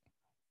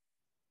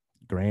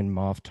 Grand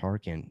Moff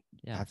Tarkin.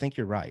 Yeah, I think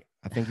you're right.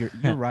 I think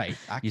you're right.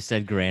 You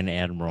said Grand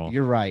Admiral.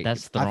 You're right.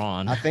 That's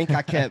Thrawn. I think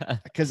I kept,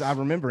 because I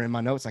remember in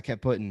my notes I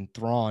kept putting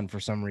Thrawn for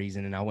some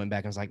reason, and I went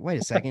back and was like,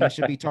 wait a second, it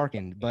should be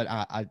Tarkin, but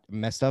I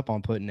messed up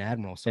on putting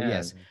Admiral. So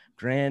yes,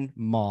 Grand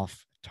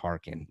Moff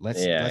Tarkin. Let's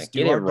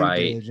do get our it right.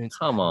 due diligence.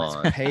 Come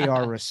on, let's pay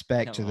our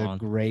respect to the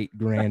great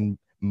Grand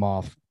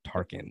Moff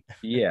Tarkin.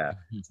 Yeah.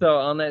 So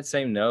on that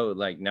same note,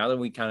 like now that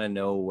we kind of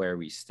know where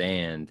we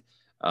stand,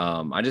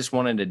 I just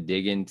wanted to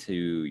dig into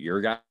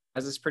your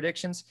guys'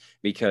 predictions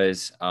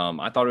because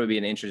I thought it would be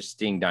an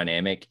interesting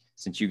dynamic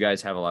since you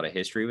guys have a lot of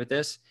history with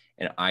this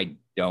and I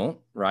don't,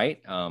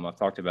 right? I've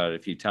talked about it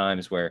a few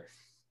times where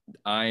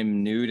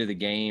I'm new to the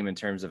game in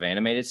terms of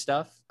animated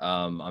stuff.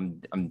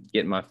 I'm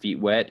getting my feet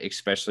wet,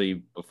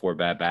 especially before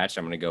Bad Batch.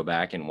 I'm going to go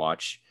back and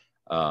watch,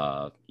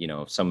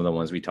 some of the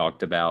ones we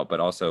talked about, but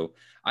also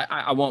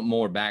I want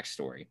more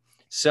backstory.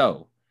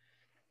 So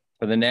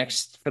for the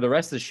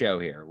rest of the show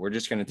here, we're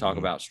just going to talk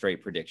about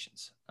straight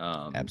predictions.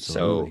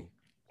 Absolutely. So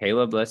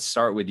Caleb, let's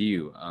start with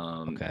you.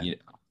 Okay.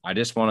 I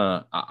just want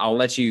to. I'll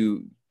let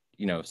you.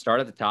 Start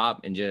at the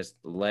top and just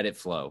let it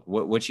flow.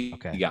 What you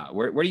got?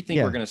 Where do you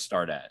think we're going to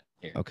start at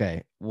here?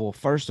 Okay. Well,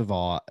 first of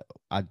all,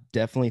 I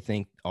definitely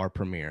think our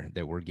premiere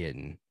that we're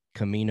getting,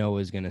 Camino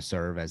is going to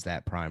serve as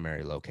that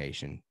primary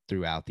location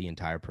throughout the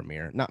entire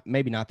premiere.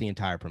 Maybe not the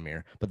entire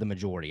premiere, but the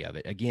majority of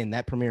it. Again,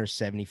 that premiere is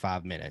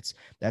 75 minutes.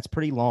 That's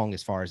pretty long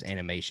as far as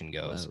animation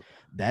goes. Whoa.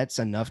 That's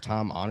enough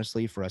time,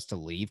 honestly, for us to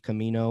leave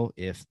Camino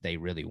if they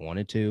really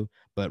wanted to.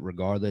 But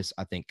regardless,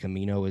 I think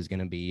Camino is going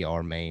to be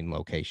our main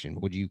location.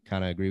 Would you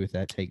kind of agree with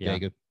that take,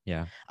 Jacob?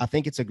 Yeah. I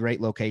think it's a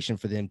great location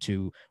for them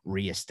to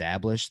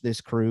reestablish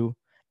this crew,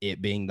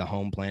 it being the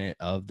home planet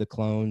of the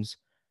clones.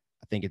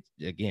 I think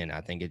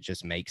it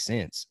just makes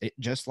sense. It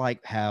just like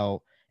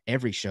how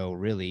every show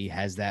really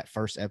has that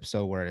first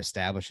episode where it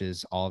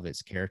establishes all of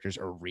its characters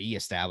or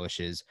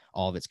reestablishes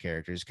all of its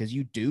characters. Because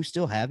you do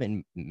still have,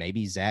 and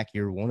maybe Zach,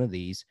 you're one of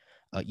these,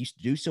 you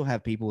do still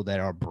have people that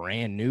are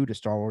brand new to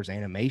Star Wars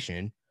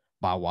animation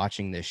by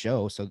watching this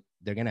show. So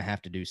they're going to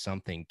have to do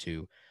something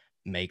to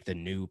make the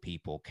new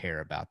people care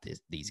about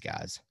these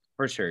guys.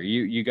 For sure.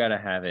 You got to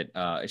have it,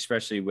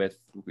 especially with,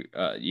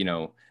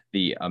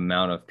 the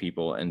amount of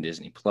people in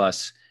Disney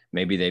Plus.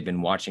 Maybe they've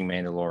been watching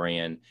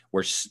Mandalorian.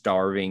 We're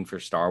starving for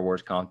Star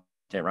Wars content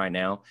right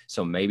now.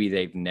 So maybe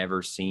they've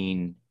never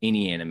seen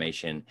any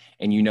animation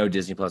and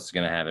Disney Plus is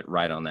going to have it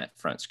right on that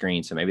front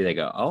screen. So maybe they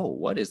go, oh,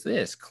 what is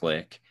this?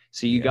 Click.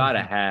 So you got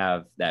to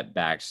have that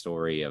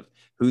backstory of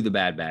who the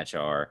Bad Batch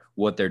are,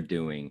 what they're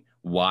doing,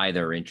 why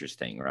they're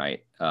interesting.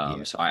 Right.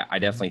 So I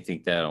definitely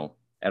think that'll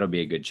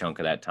be a good chunk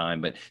of that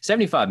time. But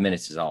 75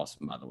 minutes is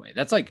awesome, by the way.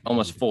 That's like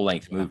almost full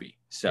length movie.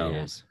 So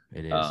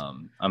it is.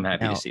 I'm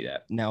happy to see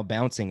that. Now,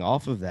 bouncing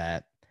off of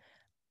that,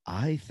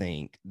 I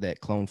think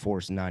that Clone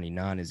Force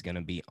 99 is going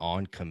to be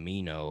on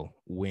Camino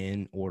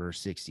when Order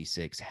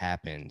 66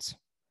 happens.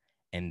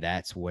 And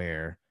that's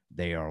where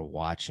they are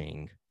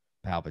watching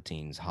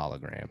Palpatine's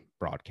hologram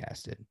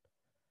broadcasted.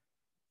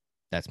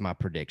 That's my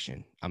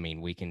prediction. I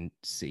mean,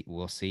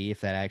 we'll see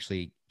if that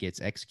actually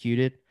gets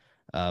executed.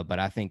 But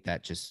I think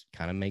that just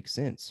kind of makes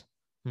sense.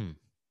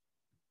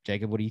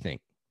 Jacob, what do you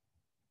think?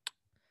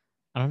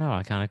 I don't know.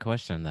 I kind of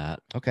question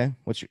that. Okay.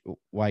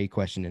 Why are you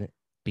questioning it?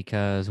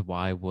 Because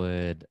why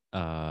would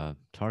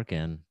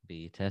Tarkin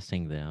be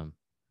testing them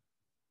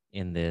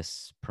in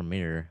this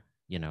premiere,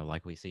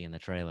 like we see in the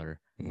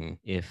trailer,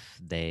 if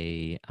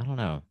they, I don't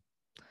know.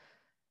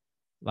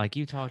 Like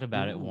you talked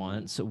about it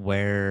once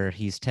where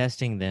he's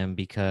testing them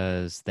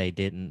because they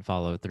didn't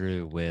follow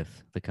through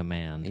with the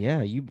command.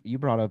 Yeah, you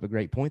brought up a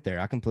great point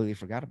there. I completely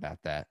forgot about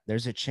that.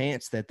 There's a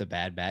chance that the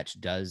Bad Batch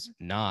does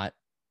not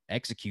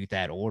execute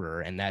that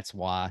order, and that's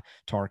why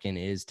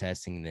Tarkin is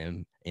testing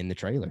them in the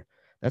trailer.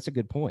 That's a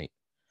good point.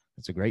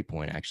 That's a great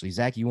point, actually.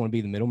 Zach, you want to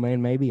be the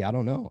middleman, maybe? I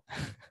don't know.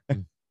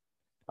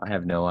 I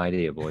have no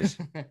idea, boys.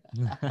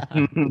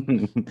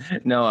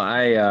 No,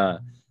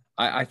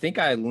 I think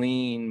I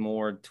lean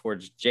more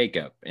towards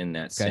Jacob in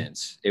that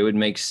sense. It would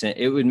make sense.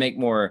 It would make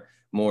more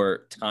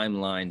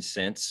timeline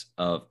sense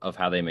of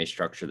how they may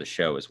structure the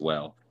show as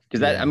well.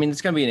 Because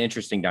it's going to be an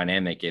interesting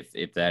dynamic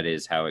if that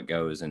is how it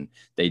goes and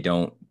they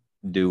don't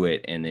do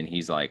it. And then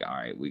he's like, all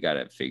right, we got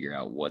to figure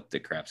out what the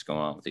crap's going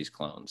on with these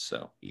clones.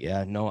 So,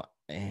 yeah, no,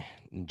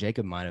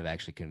 Jacob might have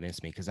actually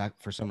convinced me because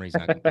for some reason,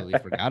 I completely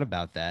forgot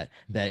about that.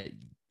 That,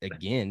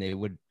 again, it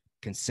would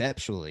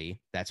conceptually,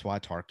 that's why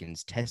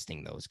Tarkin's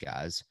testing those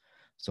guys.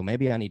 So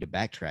maybe I need to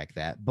backtrack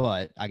that,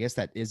 but I guess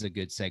that is a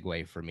good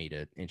segue for me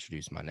to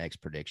introduce my next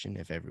prediction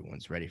if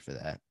everyone's ready for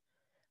that.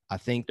 I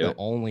think the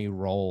only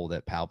role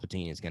that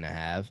Palpatine is going to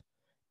have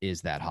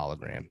is that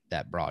hologram,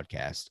 that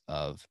broadcast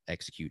of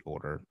execute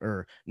order,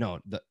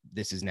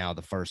 this is now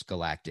the first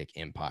Galactic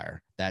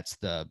Empire. That's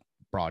the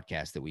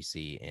broadcast that we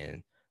see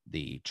in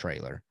the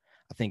trailer.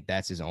 I think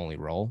that's his only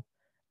role.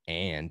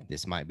 And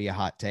this might be a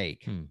hot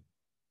take.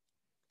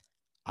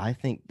 I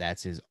think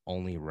that's his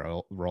only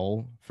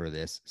role for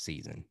this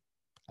season.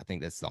 I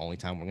think that's the only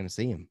time we're going to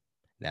see him.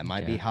 That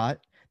might be hot.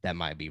 That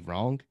might be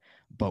wrong,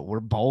 but we're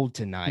bold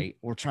tonight.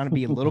 We're trying to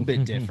be a little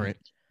bit different.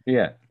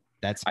 Yeah.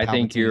 That's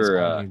Palpatine's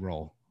only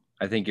role.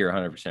 I think you're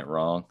 100%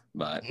 wrong,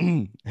 but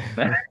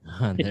there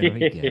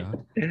we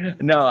go.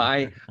 No,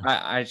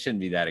 I shouldn't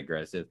be that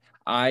aggressive.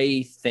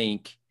 I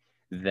think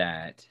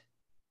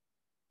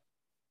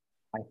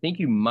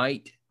you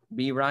might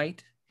be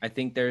right I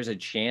think there's a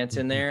chance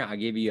in there. I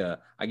give you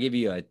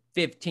a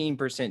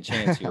 15%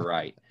 chance you're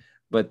right.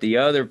 But the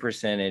other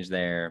percentage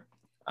there,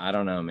 I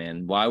don't know,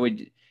 man. Why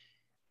would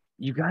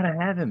you gotta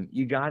have him?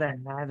 You gotta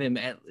have him.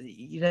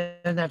 He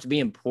doesn't have to be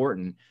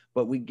important,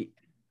 but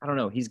I don't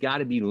know. He's got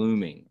to be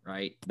looming,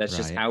 right? That's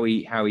just how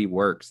he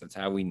works. That's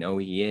how we know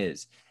he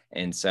is.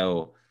 And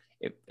so,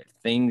 if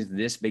things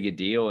this big a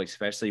deal,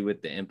 especially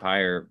with the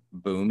Empire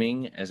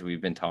booming, as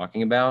we've been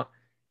talking about,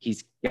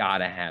 he's got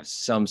to have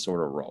some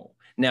sort of role.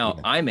 Now,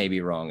 I may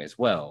be wrong as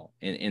well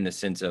in the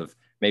sense of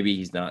maybe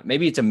he's not.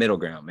 Maybe it's a middle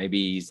ground.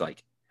 Maybe he's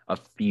like a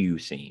few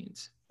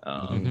scenes.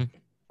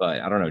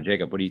 But I don't know,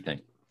 Jacob. What do you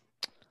think?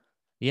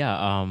 Yeah,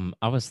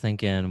 I was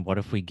thinking, what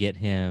if we get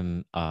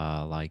him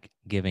like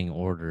giving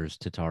orders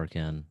to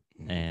Tarkin,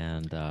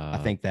 and I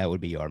think that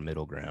would be our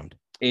middle ground.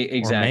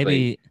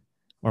 Exactly.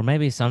 Or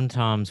maybe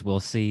sometimes we'll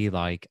see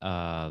like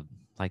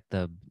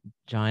the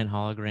giant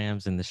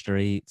holograms in the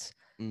streets,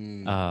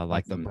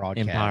 like the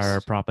broadcast.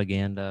 Empire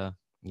propaganda,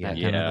 that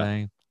kind of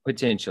thing.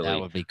 Potentially,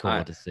 that would be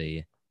cool to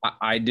see.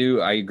 I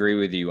agree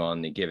with you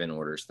on the given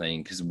orders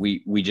thing, because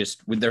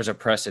there's a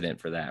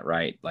precedent for that,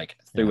 right? Like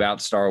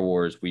throughout Star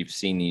Wars, we've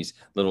seen these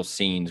little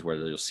scenes where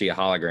you'll see a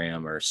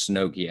hologram, or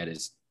Snoke, he had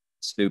his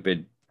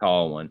stupid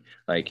tall one.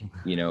 Like,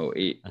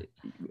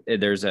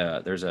 there's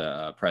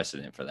a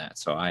precedent for that.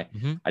 So I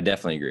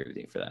definitely agree with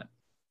you for that.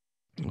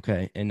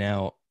 Okay. And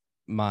now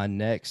my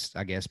next,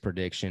 I guess,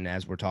 prediction,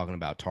 as we're talking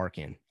about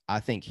Tarkin, I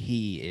think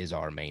he is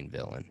our main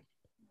villain.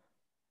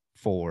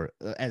 For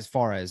as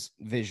far as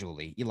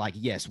visually, like,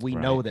 yes, we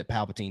know that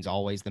Palpatine's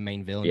always the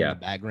main villain in the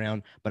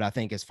background, but I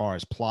think as far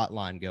as plot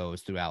line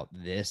goes throughout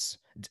this,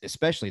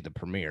 especially the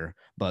premiere,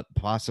 but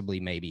possibly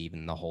maybe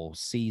even the whole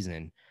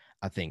season,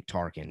 I think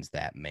Tarkin's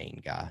that main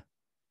guy.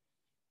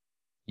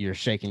 You're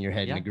shaking your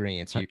head in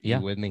agreement. You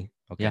with me?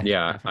 Okay.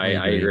 Yeah, I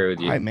agree with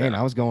you. All right, man,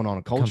 I was going on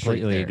a cold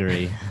completely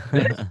agree.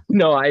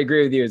 No, I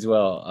agree with you as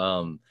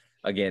well.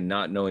 Again,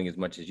 not knowing as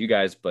much as you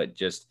guys, but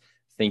just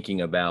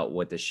thinking about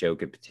what the show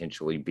could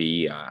potentially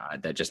be,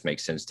 that just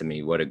makes sense to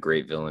me. What a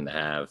great villain to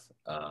have.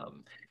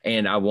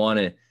 And I want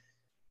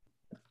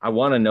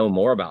to know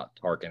more about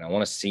Tarkin. I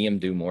want to see him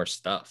do more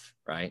stuff,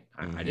 right?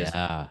 I just,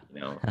 I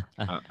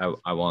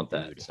want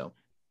that. So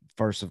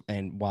first,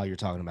 and while you're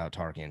talking about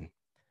Tarkin,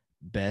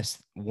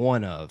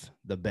 one of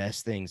the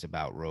best things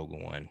about Rogue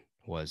One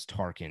was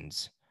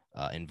Tarkin's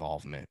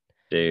involvement.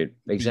 Dude,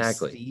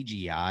 exactly. The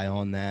CGI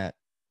on that,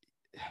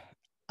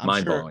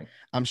 mind-blowing.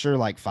 I'm sure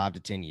like 5 to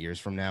 10 years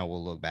from now,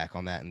 we'll look back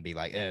on that and be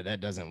like, that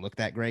doesn't look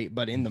that great.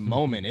 But in the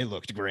moment, it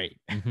looked great.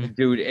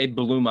 Dude, it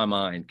blew my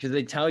mind, because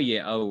they tell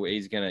you, oh,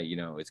 he's going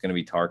to, it's going to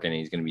be Tarkin and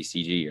he's going to be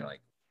CG. You're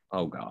like,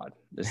 oh, God,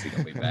 this is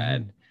going to be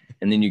bad.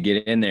 And then you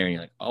get in there and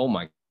you're like, oh,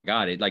 my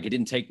God. It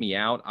didn't take me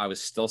out. I was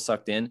still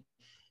sucked in.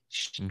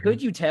 Could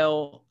you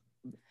tell?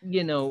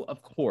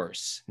 Of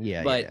course.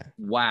 But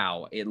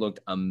wow, it looked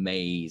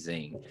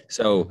amazing.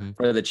 So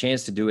for the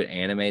chance to do it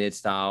animated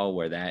style,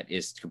 where that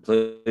is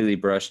completely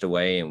brushed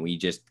away and we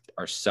just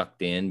are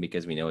sucked in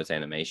because we know it's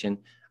animation,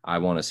 I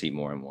want to see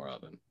more and more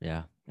of him.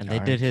 Yeah. And they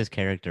did his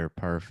character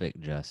perfect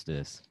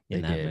justice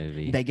in that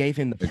movie. They gave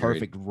him the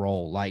perfect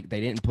role. Like,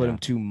 they didn't put him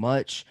too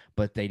much,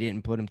 but they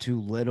didn't put him too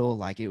little.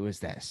 Like, it was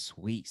that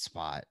sweet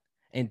spot.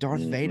 And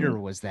Darth Vader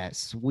was that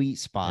sweet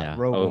spot. Yeah.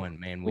 Rogue One,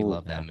 man, we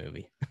love that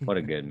movie. What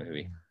a good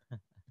movie.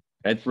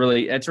 That's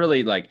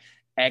really like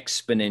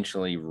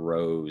exponentially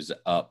rose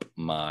up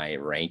my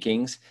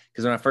rankings,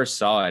 because when I first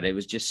saw it, it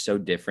was just so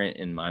different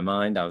in my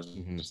mind. I was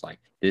just like,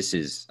 this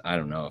is, I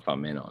don't know if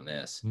I'm in on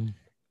this.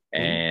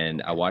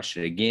 And I watched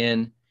it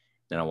again.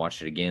 Then I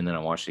watched it again. Then I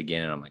watched it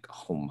again. And I'm like,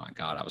 oh my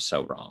God, I was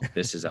so wrong.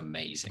 This is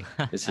amazing.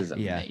 This is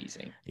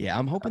amazing. Yeah.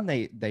 I'm hoping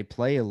they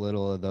play a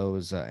little of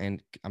those.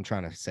 And I'm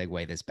trying to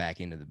segue this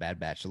back into the Bad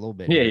Batch a little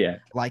bit. Yeah.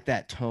 Like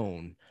that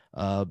tone,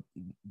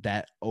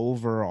 that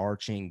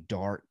overarching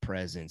dark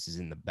presence is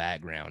in the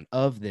background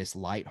of this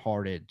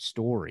lighthearted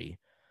story,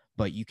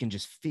 but you can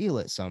just feel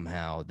it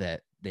somehow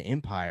that the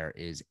Empire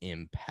is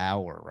in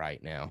power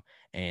right now,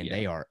 and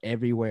they are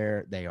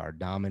everywhere. They are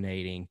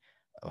dominating.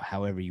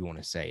 However you want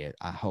to say it.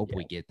 I hope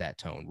we get that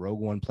tone. Rogue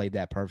One played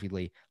that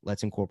perfectly.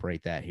 Let's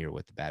incorporate that here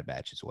with the Bad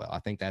Batch as well. I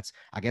think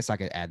I guess I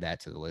could add that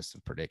to the list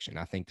of prediction.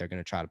 I think they're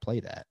going to try to play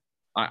that.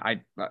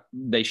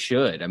 They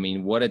should. I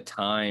mean, what a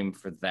time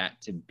for that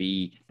to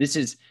be. This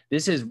is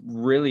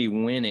really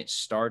when it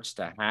starts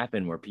to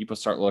happen, where people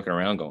start looking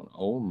around going,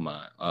 oh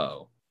my,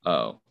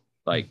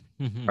 like,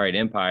 all right,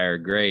 Empire,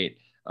 great.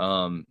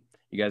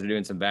 You guys are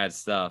doing some bad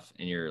stuff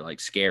and you're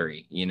like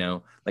scary,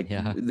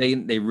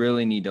 they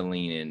really need to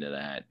lean into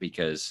that,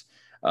 because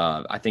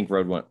I think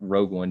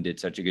Rogue One did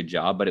such a good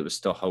job, but it was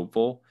still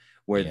hopeful,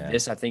 where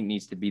this, I think,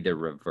 needs to be the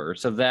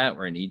reverse of that,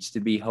 where it needs to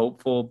be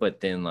hopeful, but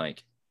then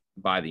like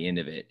by the end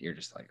of it, you're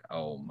just like,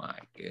 oh my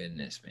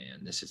goodness,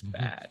 man, this is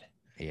bad.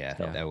 Yeah,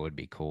 that would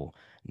be cool.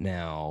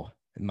 Now,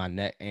 my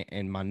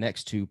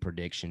next two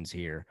predictions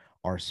here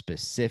are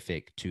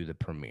specific to the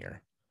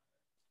premiere.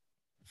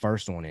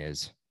 First one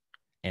is,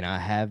 and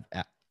I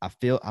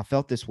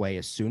felt this way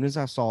as soon as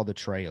I saw the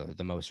trailer,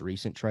 the most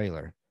recent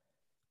trailer.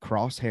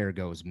 Crosshair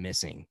goes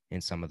missing in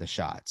some of the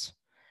shots.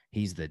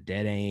 He's the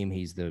dead aim.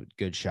 He's the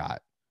good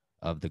shot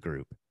of the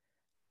group.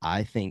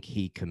 I think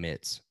he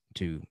commits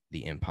to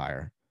the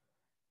Empire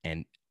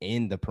and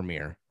in the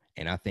premiere.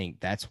 And I think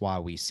that's why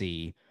we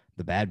see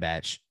the Bad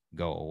Batch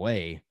go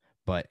away.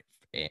 But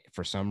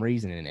for some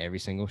reason, in every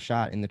single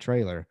shot in the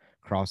trailer,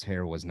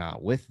 Crosshair was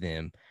not with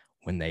them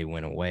when they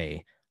went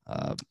away.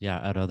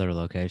 At other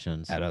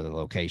locations.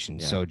 Yeah.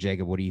 So,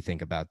 Jacob, what do you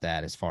think about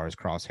that as far as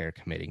Crosshair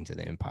committing to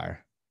the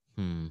Empire?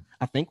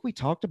 I think we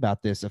talked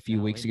about this a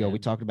few weeks ago. We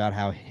talked about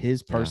how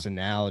his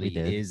personality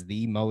is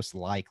the most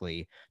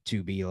likely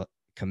to be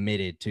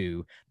committed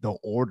to the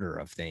order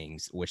of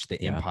things, which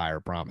the Empire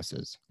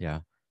promises. Yeah.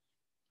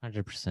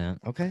 100%.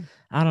 Okay.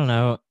 I don't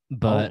know,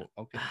 but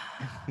okay.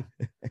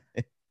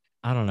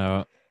 I don't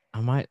know.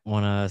 I might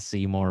want to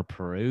see more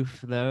proof,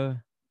 though.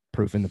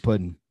 Proof in the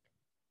pudding.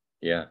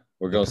 Yeah.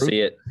 We're going to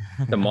see it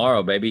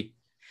tomorrow, baby.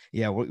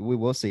 Yeah, we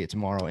will see it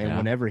tomorrow. And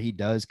whenever he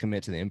does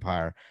commit to the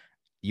Empire,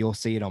 you'll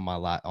see it on my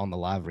on the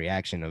live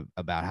reaction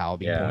about how I'll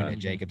be pointing at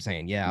Jacob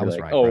saying, "Yeah, I was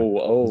right."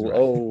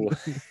 Oh.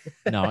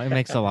 No, it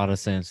makes a lot of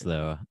sense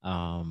though.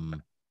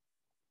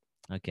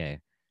 Okay,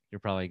 you're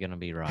probably gonna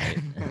be right.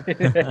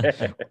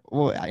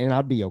 Well, and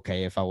I'd be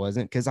okay if I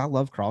wasn't, because I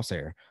love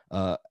Crosshair.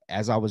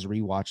 As I was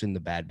rewatching the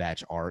Bad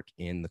Batch arc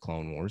in the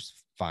Clone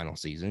Wars final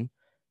season,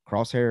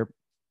 Crosshair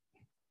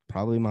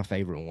probably my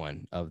favorite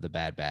one of the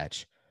Bad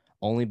Batch,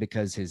 only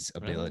because his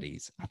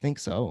abilities. Really? I think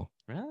so.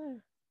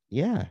 Really?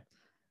 Yeah.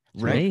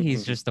 To me,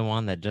 he's just the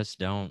one that just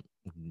don't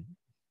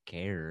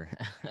care.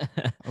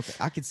 Okay,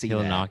 I could see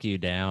he'll that. knock you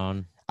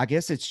down. I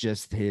guess it's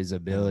just his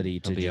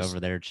ability to be over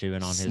there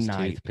chewing on his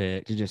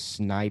toothpick, to just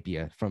snipe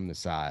you from the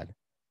side.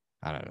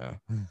 I don't know.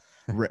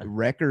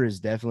 Wrecker is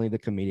definitely the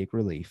comedic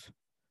relief.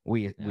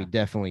 We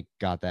definitely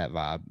got that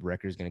vibe.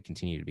 Wrecker is going to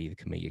continue to be the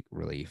comedic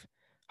relief.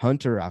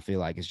 Hunter, I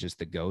feel like, is just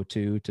the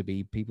go-to to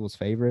be people's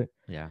favorite.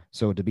 Yeah.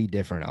 So to be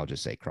different, I'll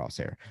just say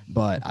Crosshair.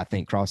 But I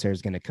think Crosshair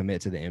is going to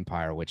commit to the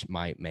Empire, which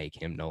might make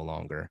him no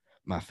longer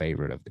my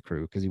favorite of the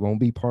crew because he won't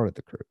be part of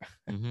the crew.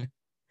 Mm-hmm.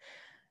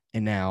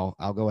 And now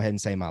I'll go ahead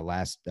and say my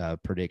last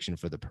prediction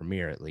for the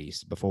premiere, at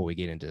least, before we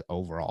get into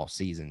overall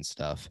season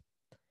stuff.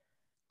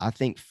 I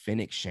think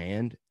Fennec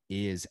Shand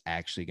is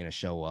actually going to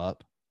show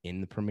up in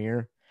the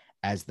premiere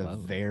as the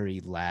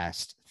very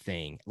last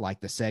thing, like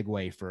the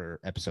segue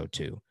for episode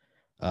 2.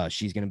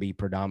 She's going to be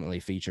predominantly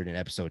featured in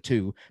episode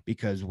 2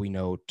 because we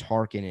know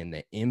Tarkin and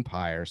the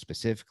Empire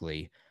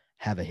specifically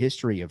have a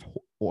history of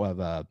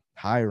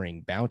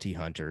hiring bounty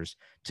hunters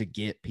to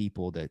get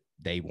people that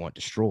they want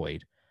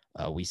destroyed.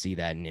 We see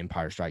that in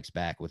Empire Strikes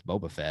Back with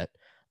Boba Fett.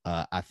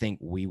 I think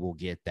we will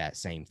get that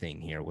same thing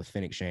here with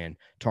Fennec Shand.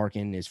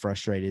 Tarkin is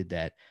frustrated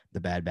that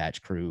the Bad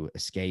Batch crew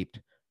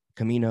escaped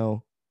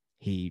Kamino.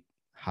 He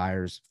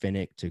hires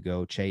Fennec to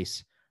go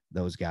chase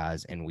those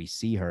guys, and we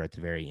see her at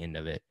the very end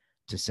of it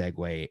to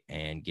segue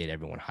and get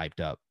everyone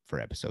hyped up for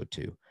episode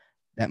 2.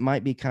 That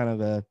might be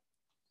kind of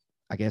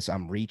I guess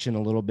I'm reaching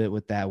a little bit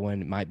with that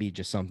one. It might be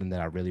just something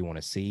that I really want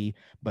to see,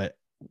 but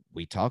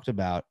we talked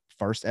about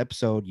first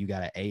episode, you got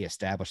to A,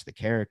 establish the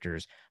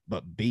characters,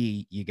 but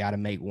B, you got to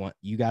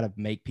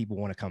make people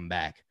want to come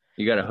back.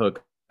 You got to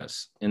hook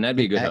us, and that'd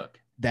be a good hook.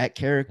 That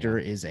character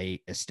is a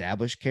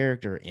established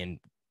character in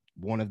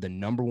one of the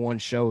number one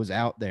shows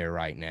out there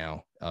right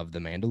now of The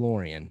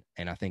Mandalorian,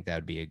 and I think that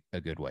would be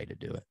a good way to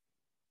do it.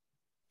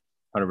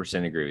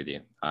 100% agree with you.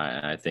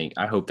 I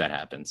hope that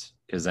happens,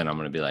 because then I'm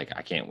going to be like,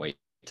 I can't wait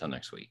till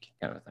next week,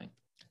 kind of thing.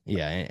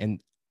 Yeah, and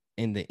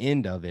in the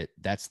end of it,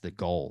 that's the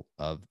goal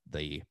of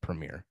the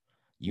premiere.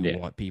 You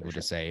want people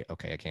to say,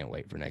 okay, I can't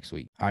wait for next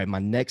week. All right, my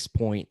next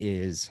point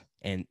is,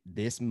 and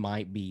this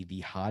might be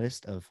the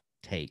hottest of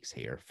takes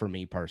here for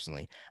me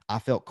personally. I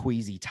felt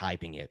queasy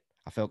typing it.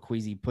 I felt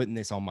queasy putting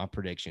this on my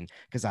prediction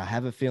because I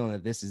have a feeling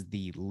that this is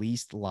the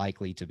least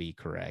likely to be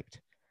correct.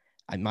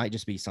 It might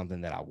just be something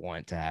that I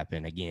want to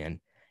happen again,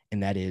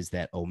 and that is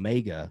that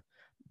Omega,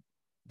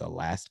 the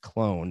last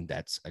clone,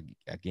 that's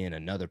again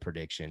another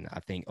prediction. I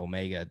think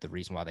Omega, the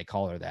reason why they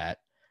call her that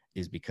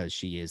is because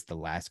she is the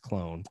last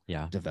clone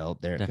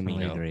developed there at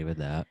Definitely Kamino. Agree with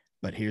that.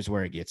 But here's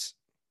where it gets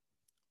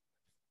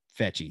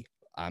fetchy.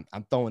 I'm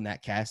throwing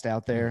that cast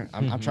out there.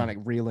 I'm trying to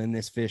reel in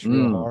this fish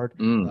real hard.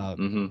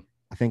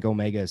 I think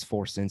Omega is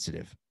Force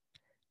sensitive.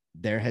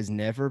 There has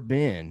never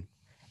been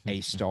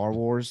a Star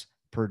Wars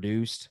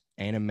produced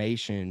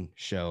animation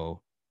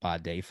show by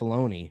Dave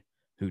Filoni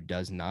who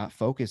does not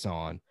focus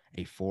on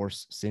a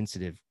Force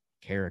sensitive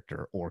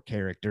character or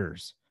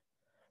characters.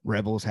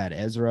 Rebels had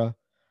Ezra.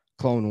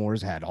 Clone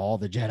Wars had all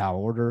the Jedi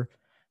Order.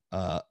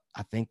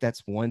 I think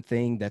that's one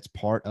thing that's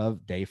part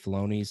of Dave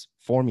Filoni's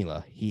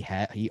formula.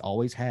 He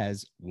always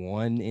has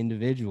one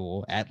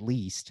individual at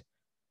least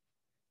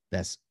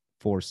that's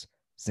Force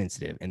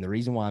sensitive. And the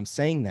reason why I'm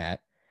saying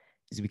that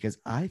is because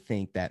I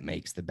think that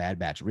makes the Bad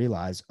Batch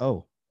realize,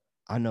 oh,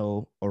 I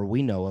know, or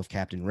we know of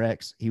Captain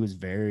Rex. He was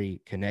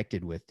very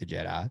connected with the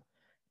Jedi.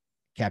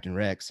 Captain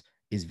Rex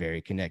is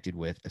very connected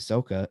with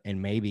Ahsoka,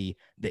 and maybe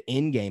the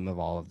end game of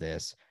all of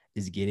this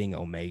is getting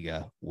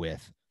Omega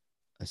with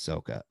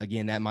Ahsoka.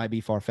 Again, that might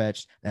be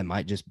far-fetched. That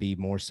might just be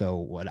more so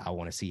what I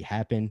want to see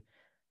happen.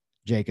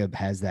 Jacob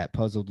has that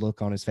puzzled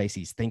look on his face.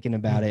 He's thinking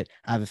about it.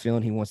 I have a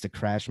feeling he wants to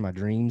crash my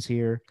dreams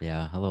here.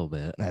 Yeah, a little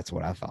bit. That's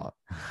what I thought.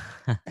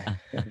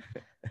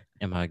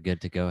 Am I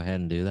good to go ahead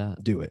and do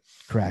that? Do it.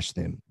 Crash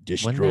them.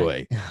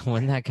 Destroy.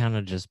 Wouldn't that kind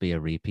of just be a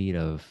repeat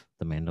of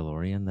The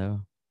Mandalorian,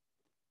 though?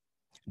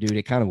 Dude,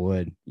 it kind of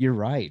would. You're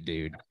right,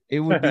 dude.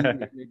 It would be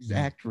an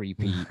exact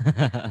repeat.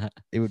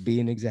 It would be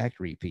an exact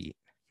repeat.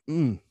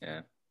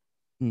 Yeah.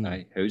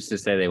 Who's to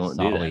say they won't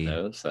do that,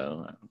 though?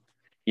 So,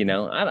 I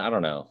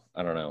don't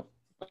know.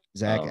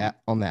 Zach,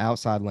 on the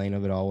outside lane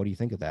of it all, what do you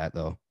think of that,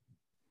 though?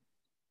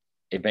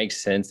 It makes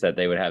sense that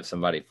they would have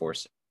somebody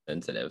force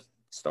sensitive.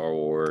 Star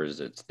Wars,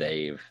 it's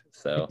Dave,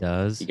 so it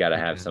does. You got to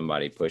have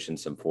somebody pushing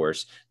some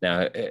force.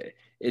 Now,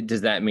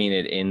 does that mean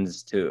it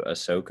ends to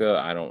Ahsoka?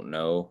 I don't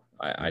know.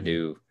 I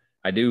do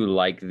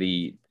like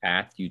the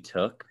path you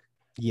took.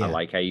 Yeah, I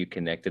like how you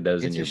connected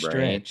those in your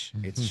brain.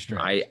 It's a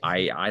stretch.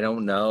 I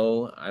don't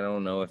know. I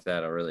don't know if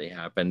that'll really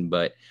happen,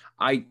 but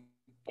I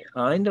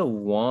kind of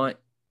want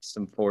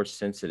some force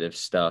sensitive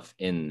stuff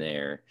in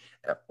there.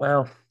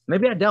 Well,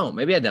 maybe I don't.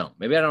 Maybe I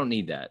don't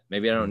need that.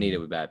 Maybe I don't need it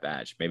with Bad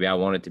Batch. Maybe I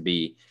want it to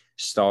be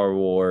Star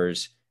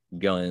Wars,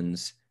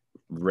 guns,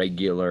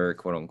 regular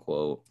quote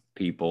unquote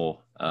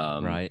people.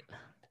 Right.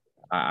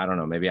 I don't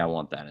know. Maybe I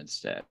want that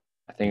instead.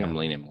 I think I'm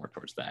leaning more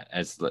towards that,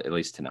 at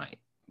least tonight.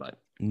 But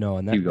no,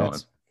 and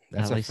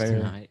that's a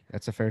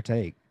fair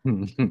take.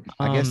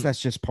 I guess that's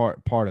just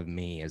part of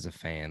me as a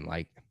fan.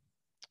 Like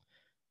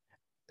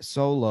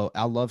Solo,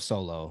 I love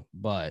Solo,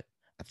 but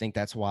I think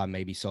that's why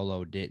maybe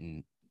Solo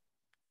didn't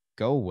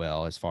go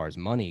well as far as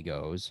money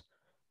goes,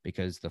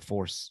 because the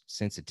force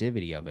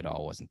sensitivity of it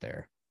all wasn't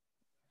there.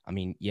 I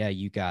mean, yeah,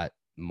 you got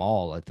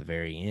Maul at the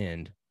very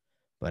end,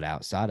 but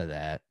outside of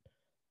that,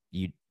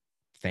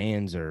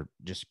 fans are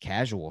just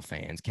casual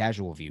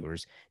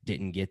viewers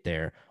didn't get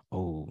there.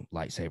 Oh,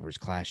 lightsabers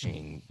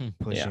clashing,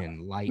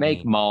 pushing lightning.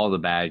 Make Maul the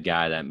bad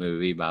guy that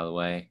movie, by the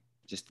way.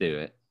 Just do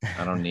it.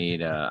 I don't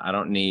need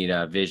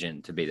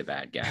Vision to be the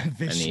bad guy.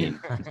 Vision.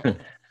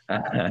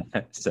 I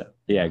need so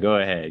yeah, go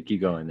ahead.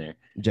 Keep going there.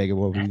 Jacob,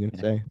 what were you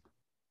gonna say?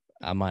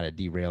 I might have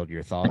derailed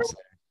your thoughts.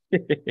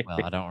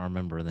 Well, I don't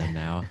remember them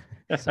now.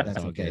 So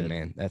that's okay,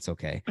 man. That's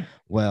okay.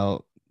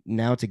 Well,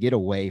 now to get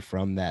away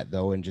from that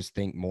though, and just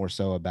think more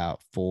so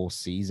about full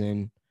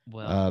season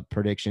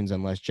predictions,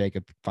 unless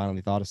Jacob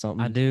finally thought of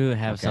something. I do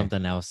have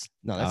something else.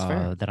 No, that's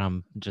fair. That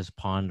I'm just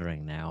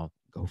pondering now.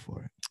 Go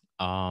for it.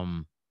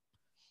 I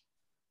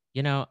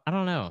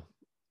don't know.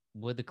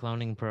 Would the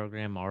cloning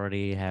program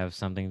already have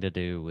something to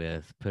do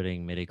with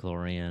putting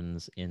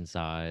midichlorians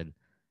inside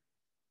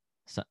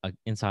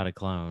a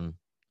clone?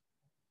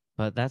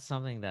 But that's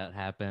something that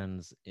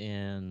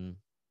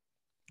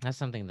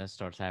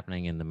starts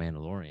happening in The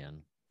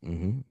Mandalorian.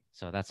 Mm-hmm.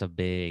 So that's a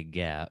big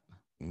gap,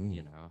 I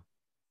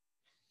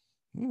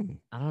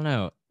don't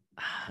know.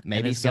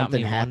 Maybe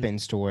something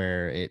happens to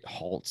where it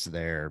halts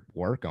their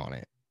work on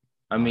it.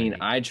 I mean,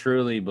 I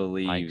truly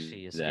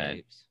believe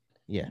that.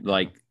 Yeah.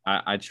 Like,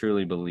 I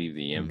truly believe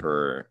the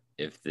Emperor,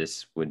 if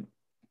we're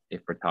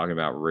talking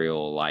about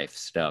real life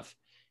stuff,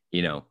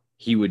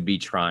 he would be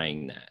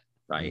trying that,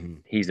 right?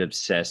 Mm-hmm. He's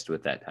obsessed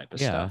with that type of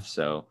stuff.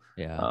 So,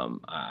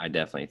 I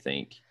definitely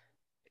think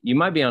you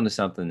might be onto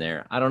something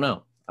there. I don't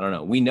know.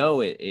 We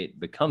know it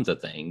becomes a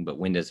thing, but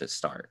when does it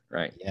start,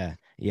 right? Yeah.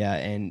 Yeah.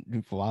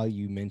 And while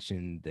you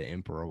mentioned the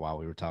Emperor, while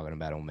we were talking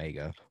about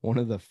Omega, one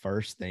of the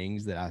first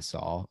things that I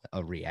saw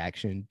a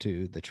reaction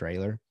to the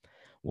trailer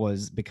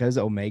was because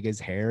Omega's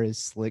hair is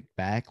slicked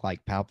back,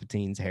 like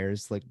Palpatine's hair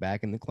is slicked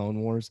back in the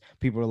Clone Wars.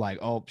 People are like,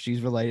 "Oh,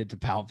 she's related to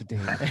Palpatine."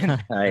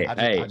 And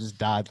I just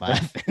died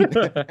laughing.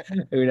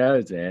 Who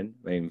knows, man?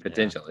 I mean,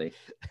 potentially.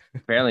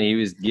 Apparently, he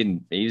was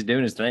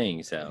doing his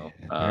thing. So,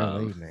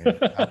 apparently, man,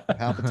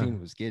 Palpatine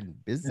was getting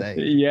busy.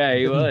 Yeah,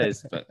 he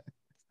was, but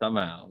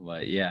somehow.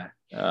 But yeah.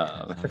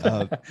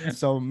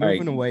 So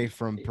moving away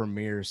from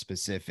premiere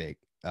specific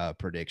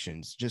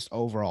predictions, just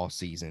overall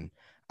season.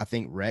 I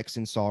think Rex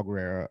and Saw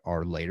Gerrera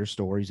are later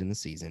stories in the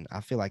season.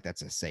 I feel like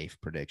that's a safe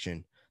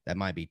prediction. That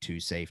might be too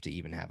safe to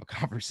even have a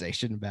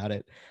conversation about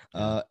it.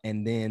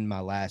 And then my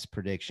last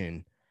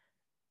prediction,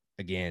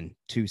 again,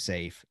 too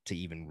safe to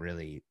even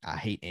really, I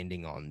hate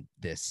ending on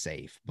this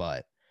safe,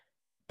 but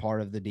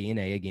part of the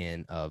DNA,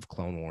 again, of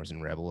Clone Wars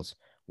and Rebels,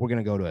 we're going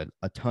to go to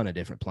a ton of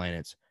different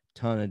planets,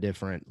 ton of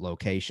different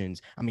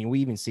locations. I mean, we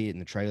even see it in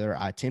the trailer.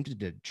 I attempted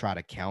to try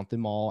to count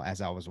them all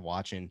as I was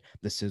watching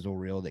the sizzle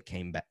reel that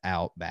came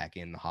out back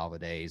in the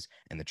holidays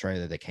and the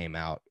trailer that came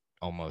out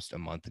almost a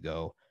month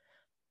ago.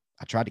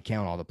 I tried to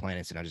count all the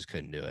planets and I just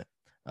couldn't do it.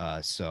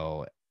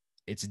 So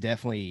it's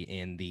definitely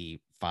in the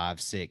 5,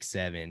 6,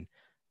 7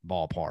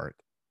 ballpark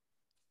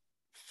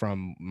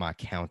from my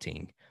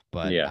counting,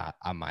 but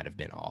I might have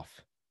been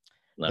off.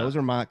 No. Those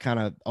are my kind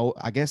of,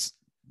 I guess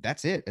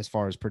that's it as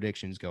far as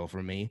predictions go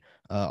for me.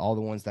 All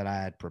the ones that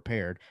I had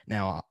prepared.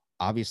 Now,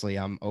 obviously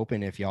I'm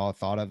open if y'all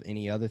thought of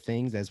any other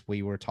things as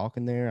we were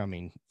talking there. I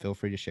mean, feel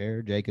free to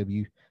share. Jacob,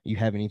 you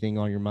have anything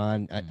on your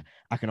mind?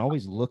 I can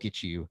always look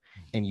at you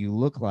and you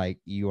look like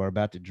you are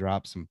about to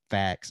drop some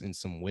facts and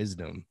some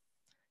wisdom.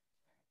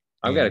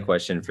 I've got a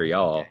question for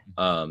y'all.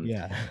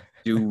 Yeah.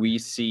 Do we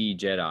see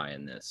Jedi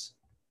in this?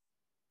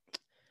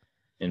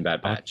 In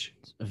Bad Batch?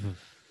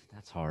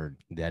 That's hard.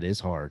 That is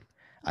hard.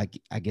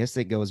 I guess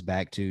it goes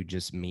back to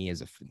just me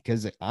as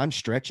because I'm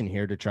stretching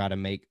here to try to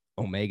make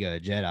Omega a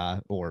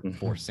Jedi or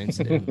Force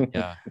sensitive.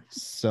 Yeah.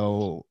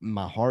 So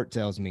my heart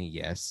tells me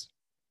yes.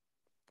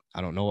 I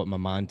don't know what my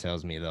mind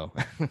tells me though.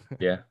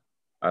 Yeah.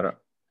 I don't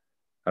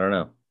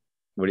know.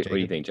 What do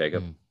you think,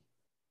 Jacob?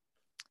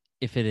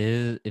 If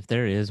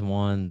there is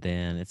one,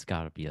 then it's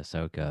got to be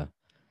Ahsoka.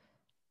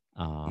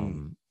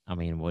 I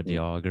mean, would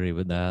y'all agree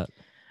with that?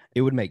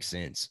 It would make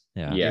sense.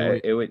 Yeah. Yeah,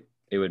 it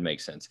would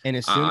make sense. And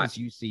as soon as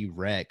you see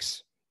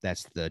Rex,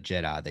 that's the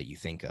Jedi that you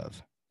think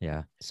of.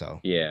 Yeah. So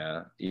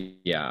yeah.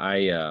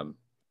 I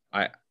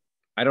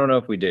don't know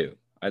if we do.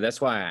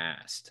 That's why I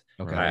asked.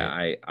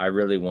 Okay. I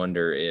really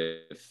wonder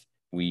if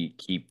we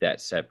keep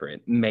that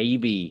separate.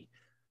 Maybe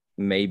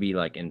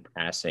like in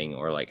passing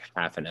or like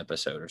half an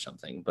episode or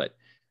something. But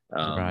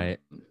right.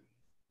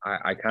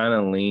 I kind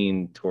of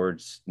lean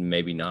towards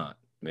maybe not.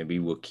 Maybe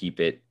we'll keep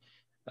it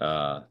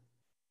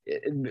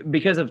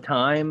because of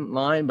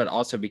timeline, but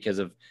also because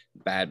of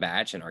Bad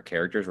Batch and our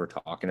characters we're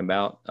talking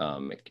about.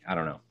 I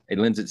don't know. It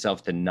lends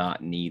itself to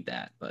not need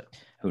that, but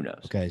who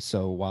knows? Okay,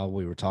 so while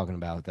we were talking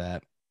about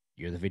that,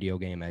 you're the video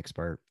game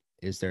expert.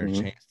 Is there a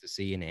chance to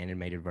see an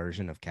animated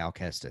version of Cal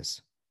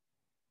Kestis?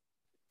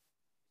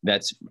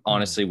 That's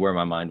honestly where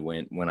my mind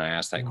went when I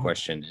asked that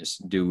question: is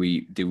do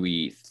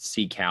we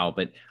see Cal?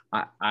 But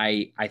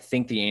I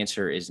think the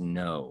answer is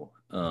no.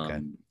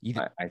 Okay.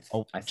 I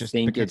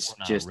think it's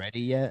just ready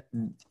yet.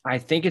 I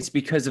think it's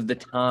because of the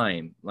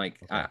time.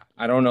 Like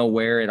I don't know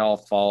where it all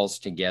falls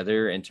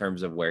together in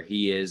terms of where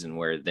he is and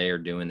where they're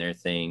doing their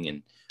thing,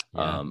 and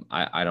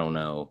I don't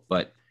know,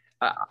 but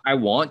I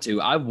want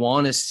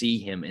to see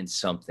him in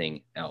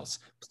something else,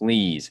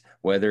 please,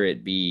 whether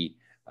it be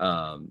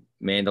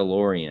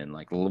Mandalorian,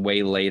 like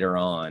way later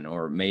on,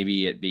 or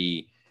maybe it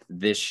be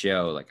this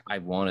show. Like I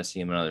want to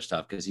see him in other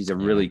stuff because he's a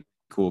really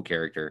cool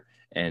character,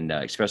 and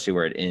especially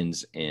where it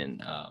ends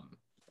in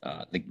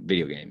the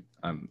video game.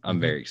 I'm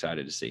very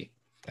excited to see.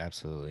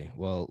 Absolutely.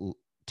 Well,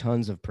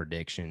 tons of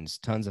predictions,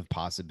 tons of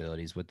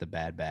possibilities with the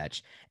Bad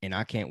Batch, and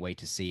I can't wait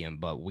to see him.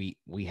 But we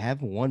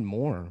have one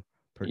more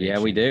prediction.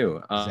 Yeah, we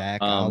do.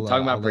 Zach,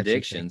 talking about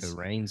predictions. Let you take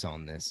the reins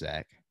on this,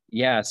 Zach.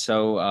 Yeah,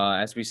 so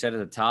as we said at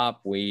the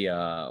top, we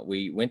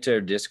went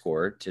to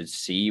Discord to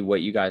see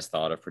what you guys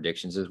thought of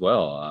predictions as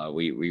well.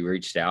 We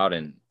reached out,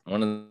 and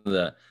one of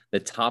the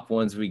top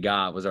ones we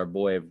got was our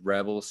boy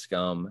Rebel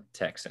Scum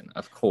Texan,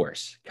 of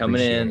course,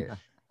 coming in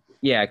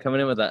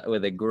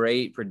with a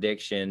great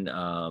prediction.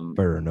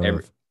 Fair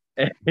enough.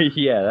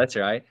 Yeah, that's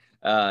right.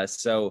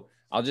 So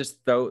I'll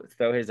just throw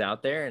his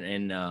out there,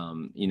 and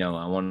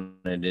I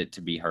wanted it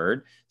to be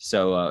heard.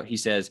 So he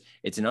says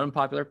it's an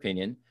unpopular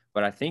opinion,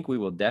 but I think we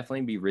will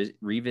definitely be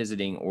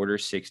revisiting Order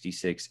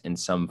 66 in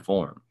some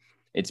form.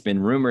 It's been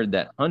rumored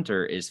that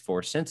Hunter is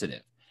Force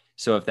sensitive.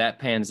 So if that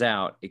pans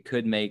out, it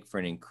could make for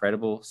an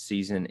incredible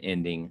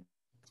season-ending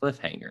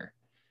cliffhanger.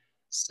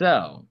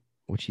 So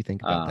what do you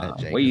think about that,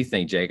 Jacob? What do you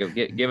think, Jacob?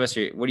 Give us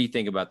what do you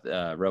think about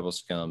Rebel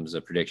Scum's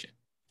prediction?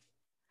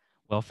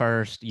 Well,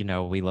 first,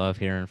 we love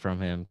hearing from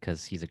him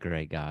because he's a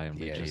great guy, and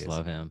we just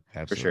love him.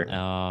 Absolutely. For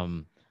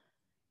sure.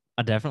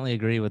 I definitely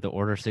agree with the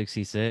Order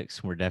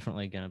 66. We're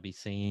definitely going to be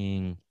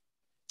seeing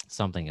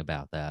something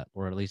about that,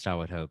 or at least I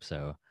would hope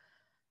so.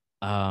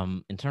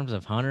 In terms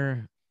of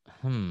Hunter,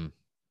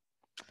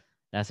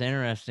 that's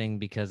interesting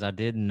because I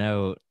did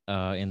note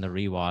in the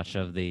rewatch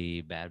of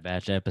the Bad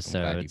Batch episodes.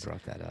 I'm glad you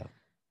brought that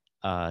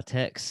up.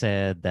 Tex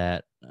said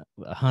that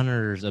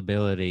Hunter's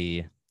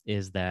ability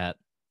is that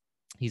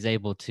he's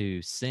able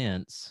to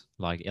sense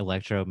like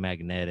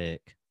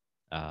electromagnetic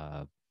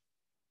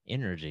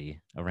energy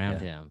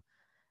around him.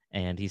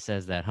 And he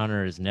says that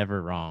Hunter is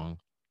never wrong,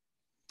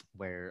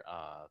 where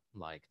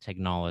like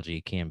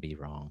technology can be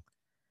wrong.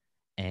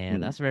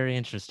 And that's very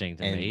interesting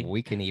to me. And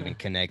we can even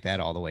connect that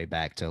all the way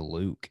back to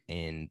Luke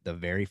in the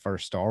very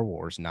first Star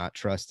Wars, not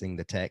trusting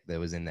the tech that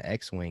was in the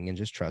X-Wing and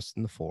just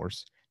trusting the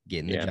Force,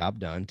 getting the job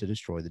done to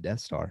destroy the Death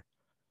Star.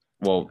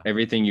 Well,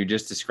 everything you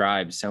just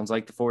described sounds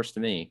like the Force to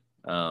me.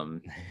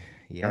 I'm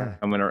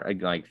gonna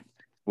like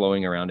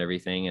flowing around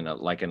everything and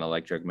like an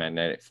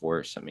electromagnetic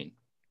force. I mean,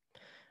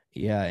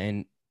 yeah,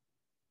 and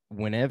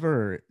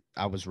whenever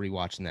I was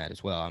rewatching that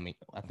as well, I mean,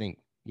 I think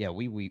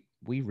we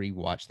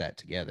rewatched that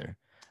together.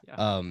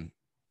 Yeah.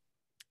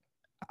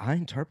 I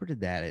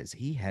interpreted that as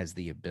he has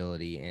the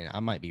ability, and I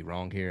might be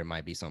wrong here. It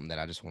might be something that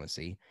I just want to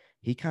see.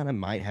 He kind of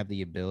might have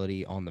the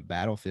ability on the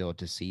battlefield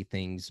to see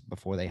things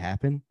before they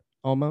happen,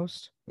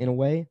 almost in a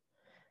way.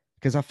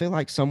 Because I feel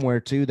like somewhere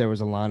too there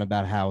was a line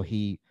about how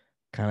he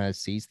kind of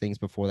sees things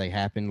before they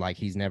happen, like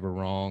he's never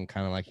wrong.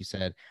 Kind of like you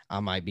said, I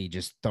might be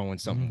just throwing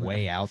something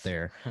way out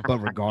there, but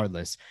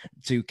regardless,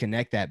 to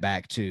connect that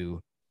back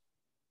to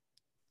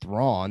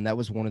Thrawn, that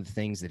was one of the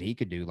things that he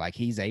could do. Like,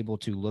 he's able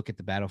to look at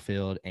the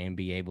battlefield and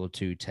be able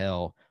to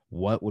tell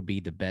what would be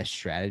the best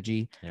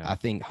strategy. Yeah. I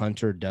think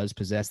Hunter does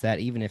possess that,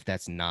 even if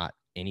that's not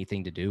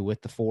anything to do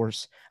with the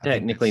Force.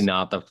 Technically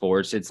not the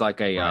Force. It's like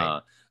a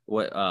Right.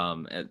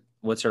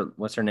 what's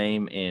her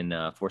name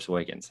in Force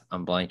Awakens?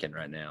 I'm blanking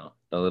right now.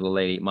 The little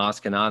lady,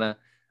 Maz Kanata,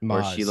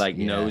 where she Maz, like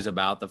yeah. knows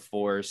about the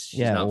Force. She's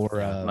Yeah, not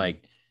or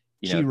like,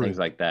 Chirrut things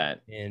like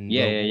that. in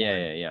Yeah, Rogue yeah, yeah,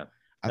 One. yeah, yeah.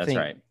 I That's think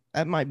right.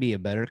 that might be a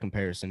better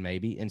comparison,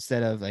 maybe,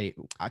 instead of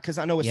because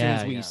I know as soon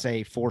Yeah, as we yeah.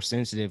 say Force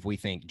sensitive, we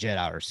think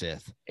Jedi or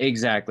Sith.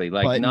 Exactly.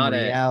 Like But in not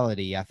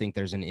reality, I think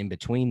there's an in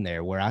between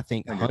there where I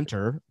think 100%.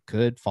 Hunter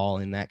could fall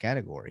in that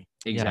category.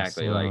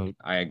 Exactly. Yeah, Like so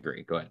I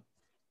agree. Go ahead.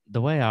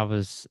 the way I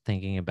was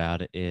thinking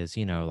about it is,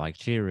 like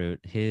Chirrut,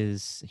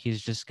 he's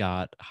just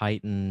got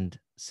heightened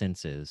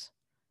senses,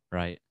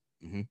 right?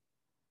 Mhm.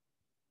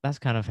 That's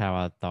kind of how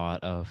I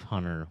thought of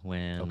Hunter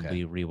when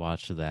Okay. we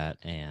rewatched that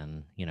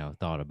and,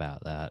 thought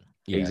about that.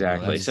 Yeah, no,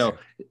 Exactly. that's So fair.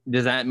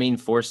 does that mean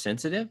Force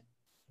sensitive,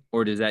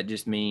 or does that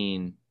just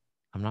mean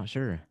I'm not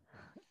sure.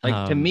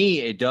 like to me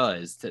it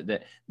does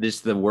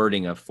the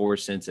wording of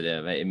Force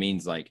sensitive? It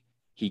means like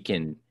he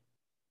can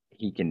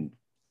he can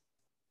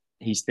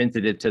he's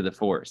sensitive to the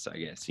Force, I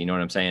guess. You know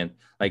what I'm saying?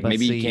 Like But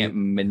maybe he see, can't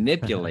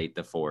manipulate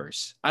the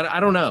Force. I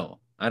don't know.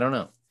 I don't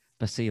know.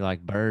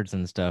 like birds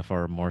and stuff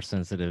are more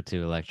sensitive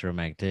to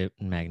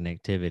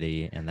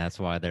electromagnetivity, and that's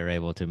why they're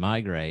able to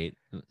migrate.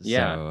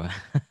 Yeah. So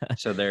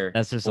So they're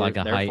that's just like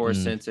a they're Force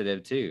heightened.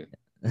 sensitive too.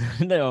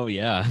 No,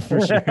 yeah, for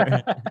sure.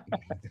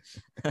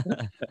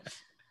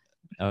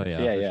 Oh yeah,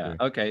 Yeah, for yeah. sure.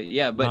 Okay.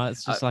 Yeah, but No,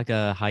 it's just like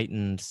a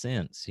heightened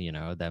sense,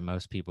 that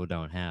most people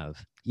don't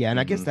have. Yeah, and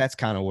I guess mhm. that's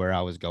kind of where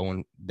I was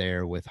going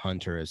there with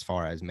Hunter, as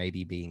far as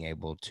maybe being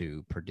able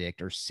to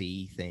predict or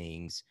see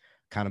things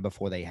kind of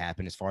before they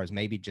happen, as far as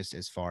maybe just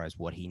as far as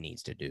what he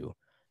needs to do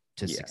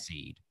to Yeah.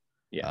 succeed.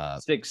 Yeah, Uh,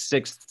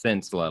 sixth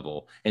sense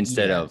level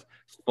instead yeah, of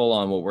full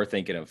on what we're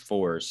thinking of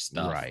Force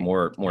stuff. right.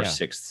 More Yeah.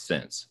 sixth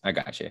sense. I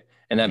got you,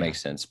 and that Yeah.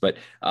 makes sense. But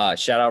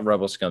shout out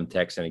Rebel Scum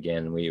Texan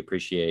again. We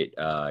appreciate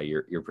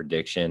your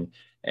prediction,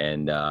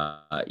 and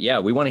yeah,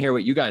 we want to hear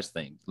what you guys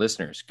think.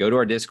 Listeners, go to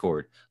our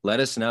Discord. Let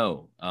us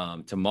know.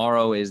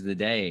 Tomorrow is the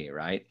day,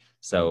 right?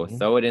 So Mhm.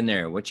 throw it in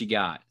there. What you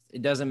got?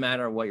 It doesn't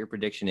matter what your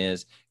prediction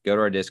is. Go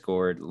to our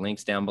Discord.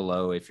 Links down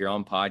below. If you're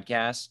on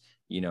podcasts,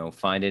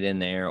 find it in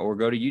there, or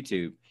go to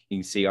YouTube. You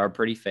can see our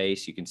pretty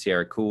face. You can see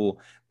our cool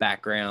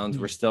backgrounds.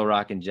 We're still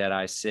rocking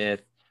Jedi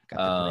Sith.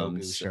 Got the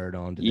Grogu shirt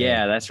on today.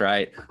 Yeah, that's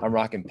right. I'm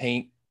rocking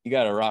pink. You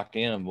got to rock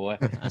in, boy.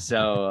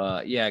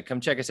 So, yeah,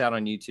 come check us out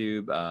on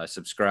YouTube.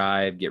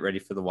 Subscribe. Get ready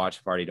for the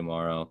watch party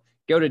tomorrow.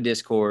 Go to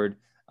Discord.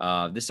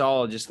 This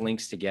all just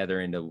links together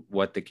into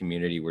what the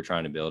community we're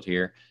trying to build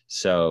here.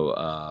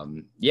 So,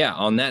 yeah,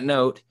 on that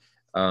note,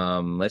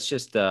 let's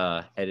just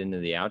head into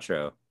the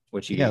outro.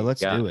 What you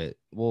Let's got? do it.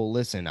 Well,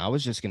 listen, I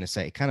was just going to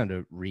say, kind of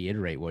to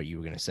reiterate what you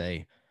were going to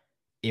say,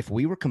 if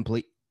we were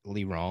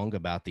completely wrong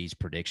about these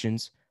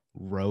predictions,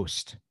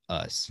 roast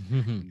us.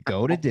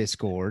 Go to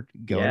Discord,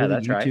 go Yeah, to the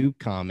that's right. YouTube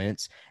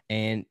comments.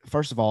 And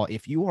first of all,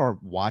 if you are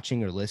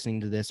watching or listening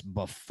to this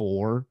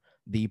before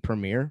the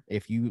premiere,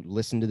 if you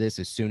listen to this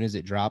as soon as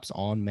it drops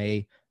on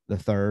May the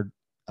 3rd,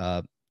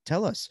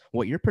 tell us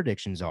what your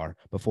predictions are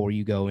before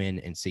you go in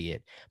and see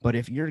it. But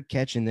if you're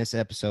catching this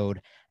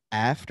episode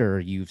after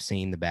you've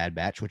seen the Bad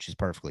Batch, which is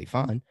perfectly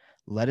fine,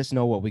 let us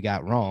know what we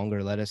got wrong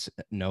or let us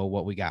know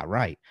what we got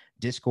right.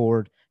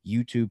 Discord,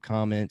 YouTube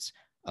comments,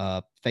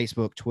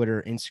 Facebook,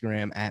 Twitter,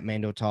 Instagram at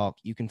Mando Talk.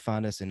 You can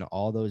find us in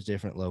all those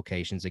different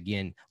locations.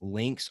 Again,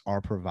 links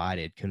are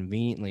provided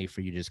conveniently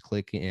for you. Just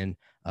click in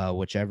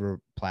whichever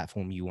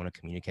platform you want to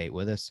communicate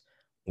with us.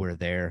 We're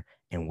there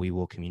and we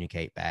will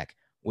communicate back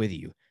with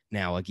you.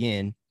 Now,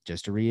 again,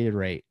 just to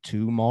reiterate,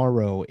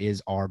 tomorrow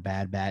is our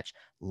Bad Batch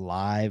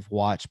live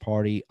watch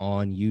party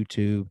on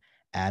YouTube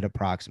at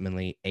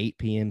approximately 8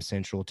 p.m.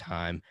 Central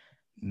Time.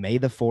 May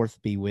the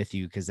 4th be with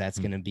you, because that's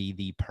going to be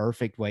the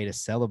perfect way to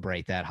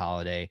celebrate that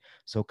holiday.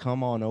 So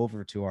come on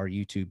over to our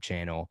YouTube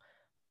channel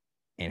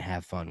and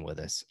have fun with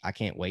us. I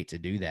can't wait to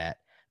do that.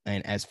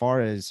 And as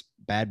far as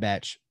Bad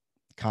Batch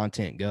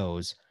content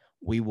goes,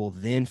 we will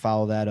then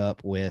follow that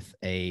up with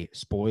a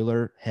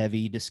spoiler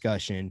heavy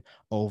discussion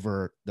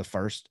over the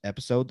first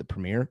episode, the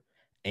premiere,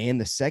 and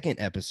the second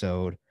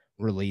episode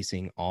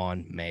releasing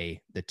on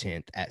May the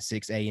 10th at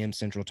 6 a.m.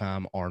 Central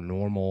Time, our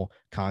normal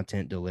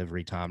content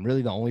delivery time.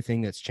 Really, the only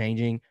thing that's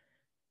changing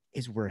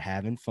is we're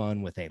having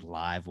fun with a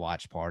live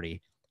watch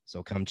party.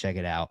 So come check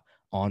it out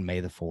on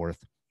May the 4th.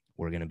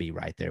 We're going to be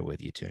right there with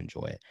you to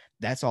enjoy it.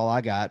 That's all I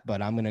got,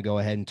 but I'm going to go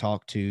ahead and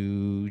talk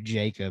to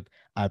Jacob.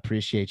 I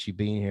appreciate you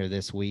being here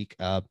this week.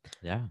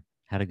 Yeah,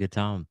 had a good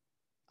time.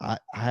 I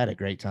had a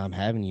great time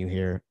having you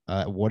here.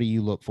 What do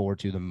you look forward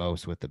to the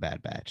most with the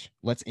Bad Batch?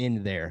 Let's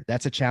end there.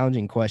 That's a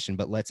challenging question,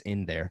 but let's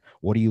end there.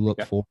 What do you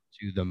look forward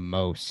to the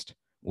most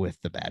with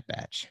the Bad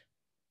Batch?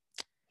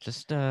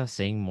 Just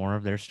seeing more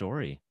of their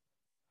story,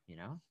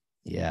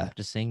 Yeah,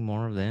 just seeing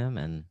more of them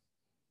and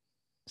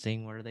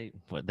seeing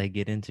what they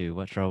get into,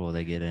 what trouble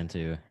they get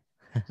into.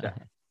 Yeah.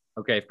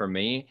 Okay, for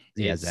me,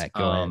 Yeah, it's Zach,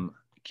 go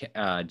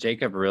ahead.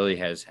 Jacob really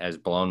has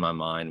blown my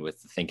mind with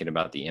thinking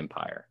about the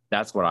Empire.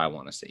 That's what I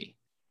want to see.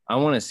 I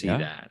want to see Yeah.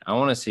 that. I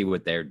want to see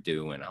what they're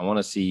doing. I want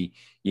to see,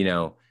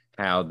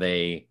 how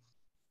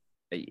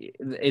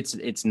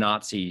it's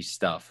Nazi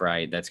stuff,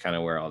 right? That's kind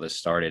of where all this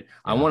started.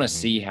 I want to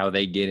see how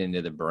they get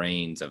into the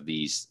brains of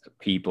these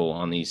people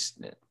on these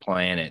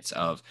planets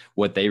of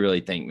what they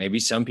really think. Maybe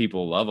some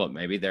people love it.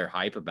 Maybe they're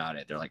hype about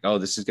it. They're like, "Oh,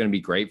 this is going to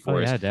be great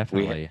for us." Yeah,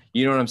 definitely.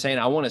 You know what I'm saying?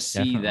 I want to see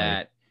Definitely.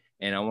 that,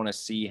 and I want to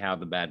see how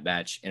the Bad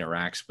Batch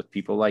interacts with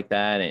people like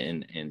that,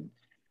 and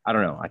I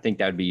don't know. I think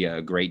that would be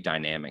a great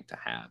dynamic to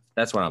have.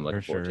 That's what I'm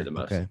looking forward to the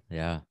most. Okay.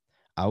 Yeah.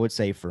 I would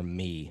say for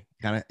me,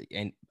 kind of,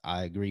 and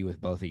I agree with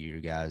both of you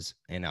guys,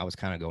 and I was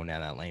kind of going down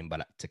that lane,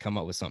 but to come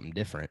up with something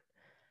different,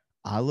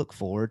 I look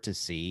forward to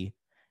see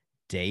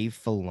Dave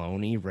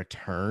Filoni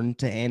return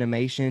to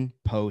animation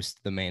post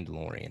The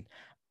Mandalorian.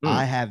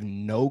 I have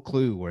no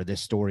clue where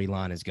this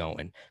storyline is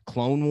going.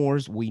 Clone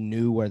Wars, we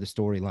knew where the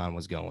storyline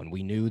was going.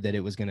 We knew that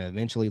it was going to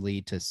eventually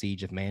lead to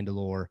Siege of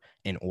Mandalore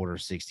and Order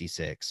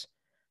 66.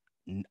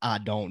 I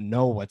don't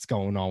know what's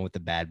going on with the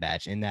Bad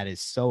Batch, and that is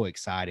so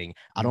exciting.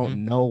 I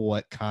don't know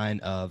what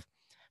kind of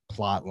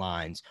plot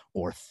lines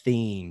or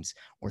themes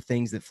or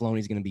things that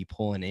Filoni's going to be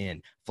pulling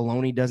in.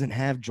 Filoni doesn't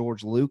have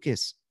George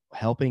Lucas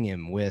helping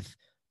him with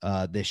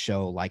this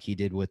show like he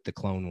did with the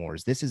Clone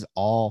Wars. This is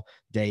all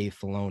Dave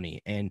Filoni,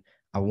 and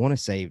I want to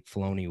say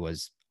Filoni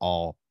was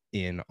all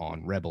in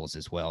on Rebels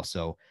as well,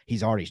 so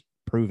he's already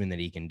proven that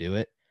he can do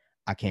it.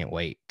 I can't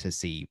wait to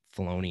see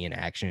Filoni in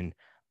action,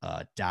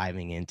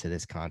 diving into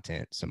this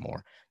content some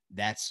more.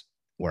 That's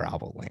where I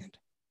will land.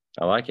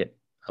 I like it.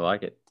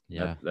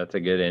 Yeah. That's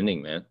a good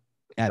ending, man.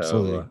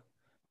 Absolutely.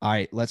 All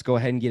right, let's go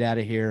ahead and get out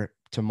of here.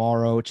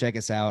 Tomorrow, check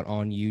us out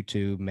on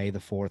YouTube, May the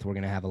 4th. We're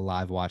going to have a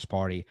live watch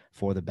party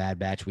for the Bad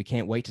Batch. We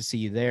can't wait to see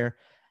you there.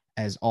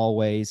 As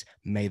always,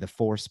 may the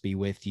force be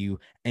with you,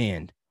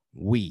 and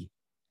we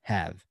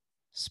have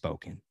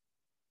spoken.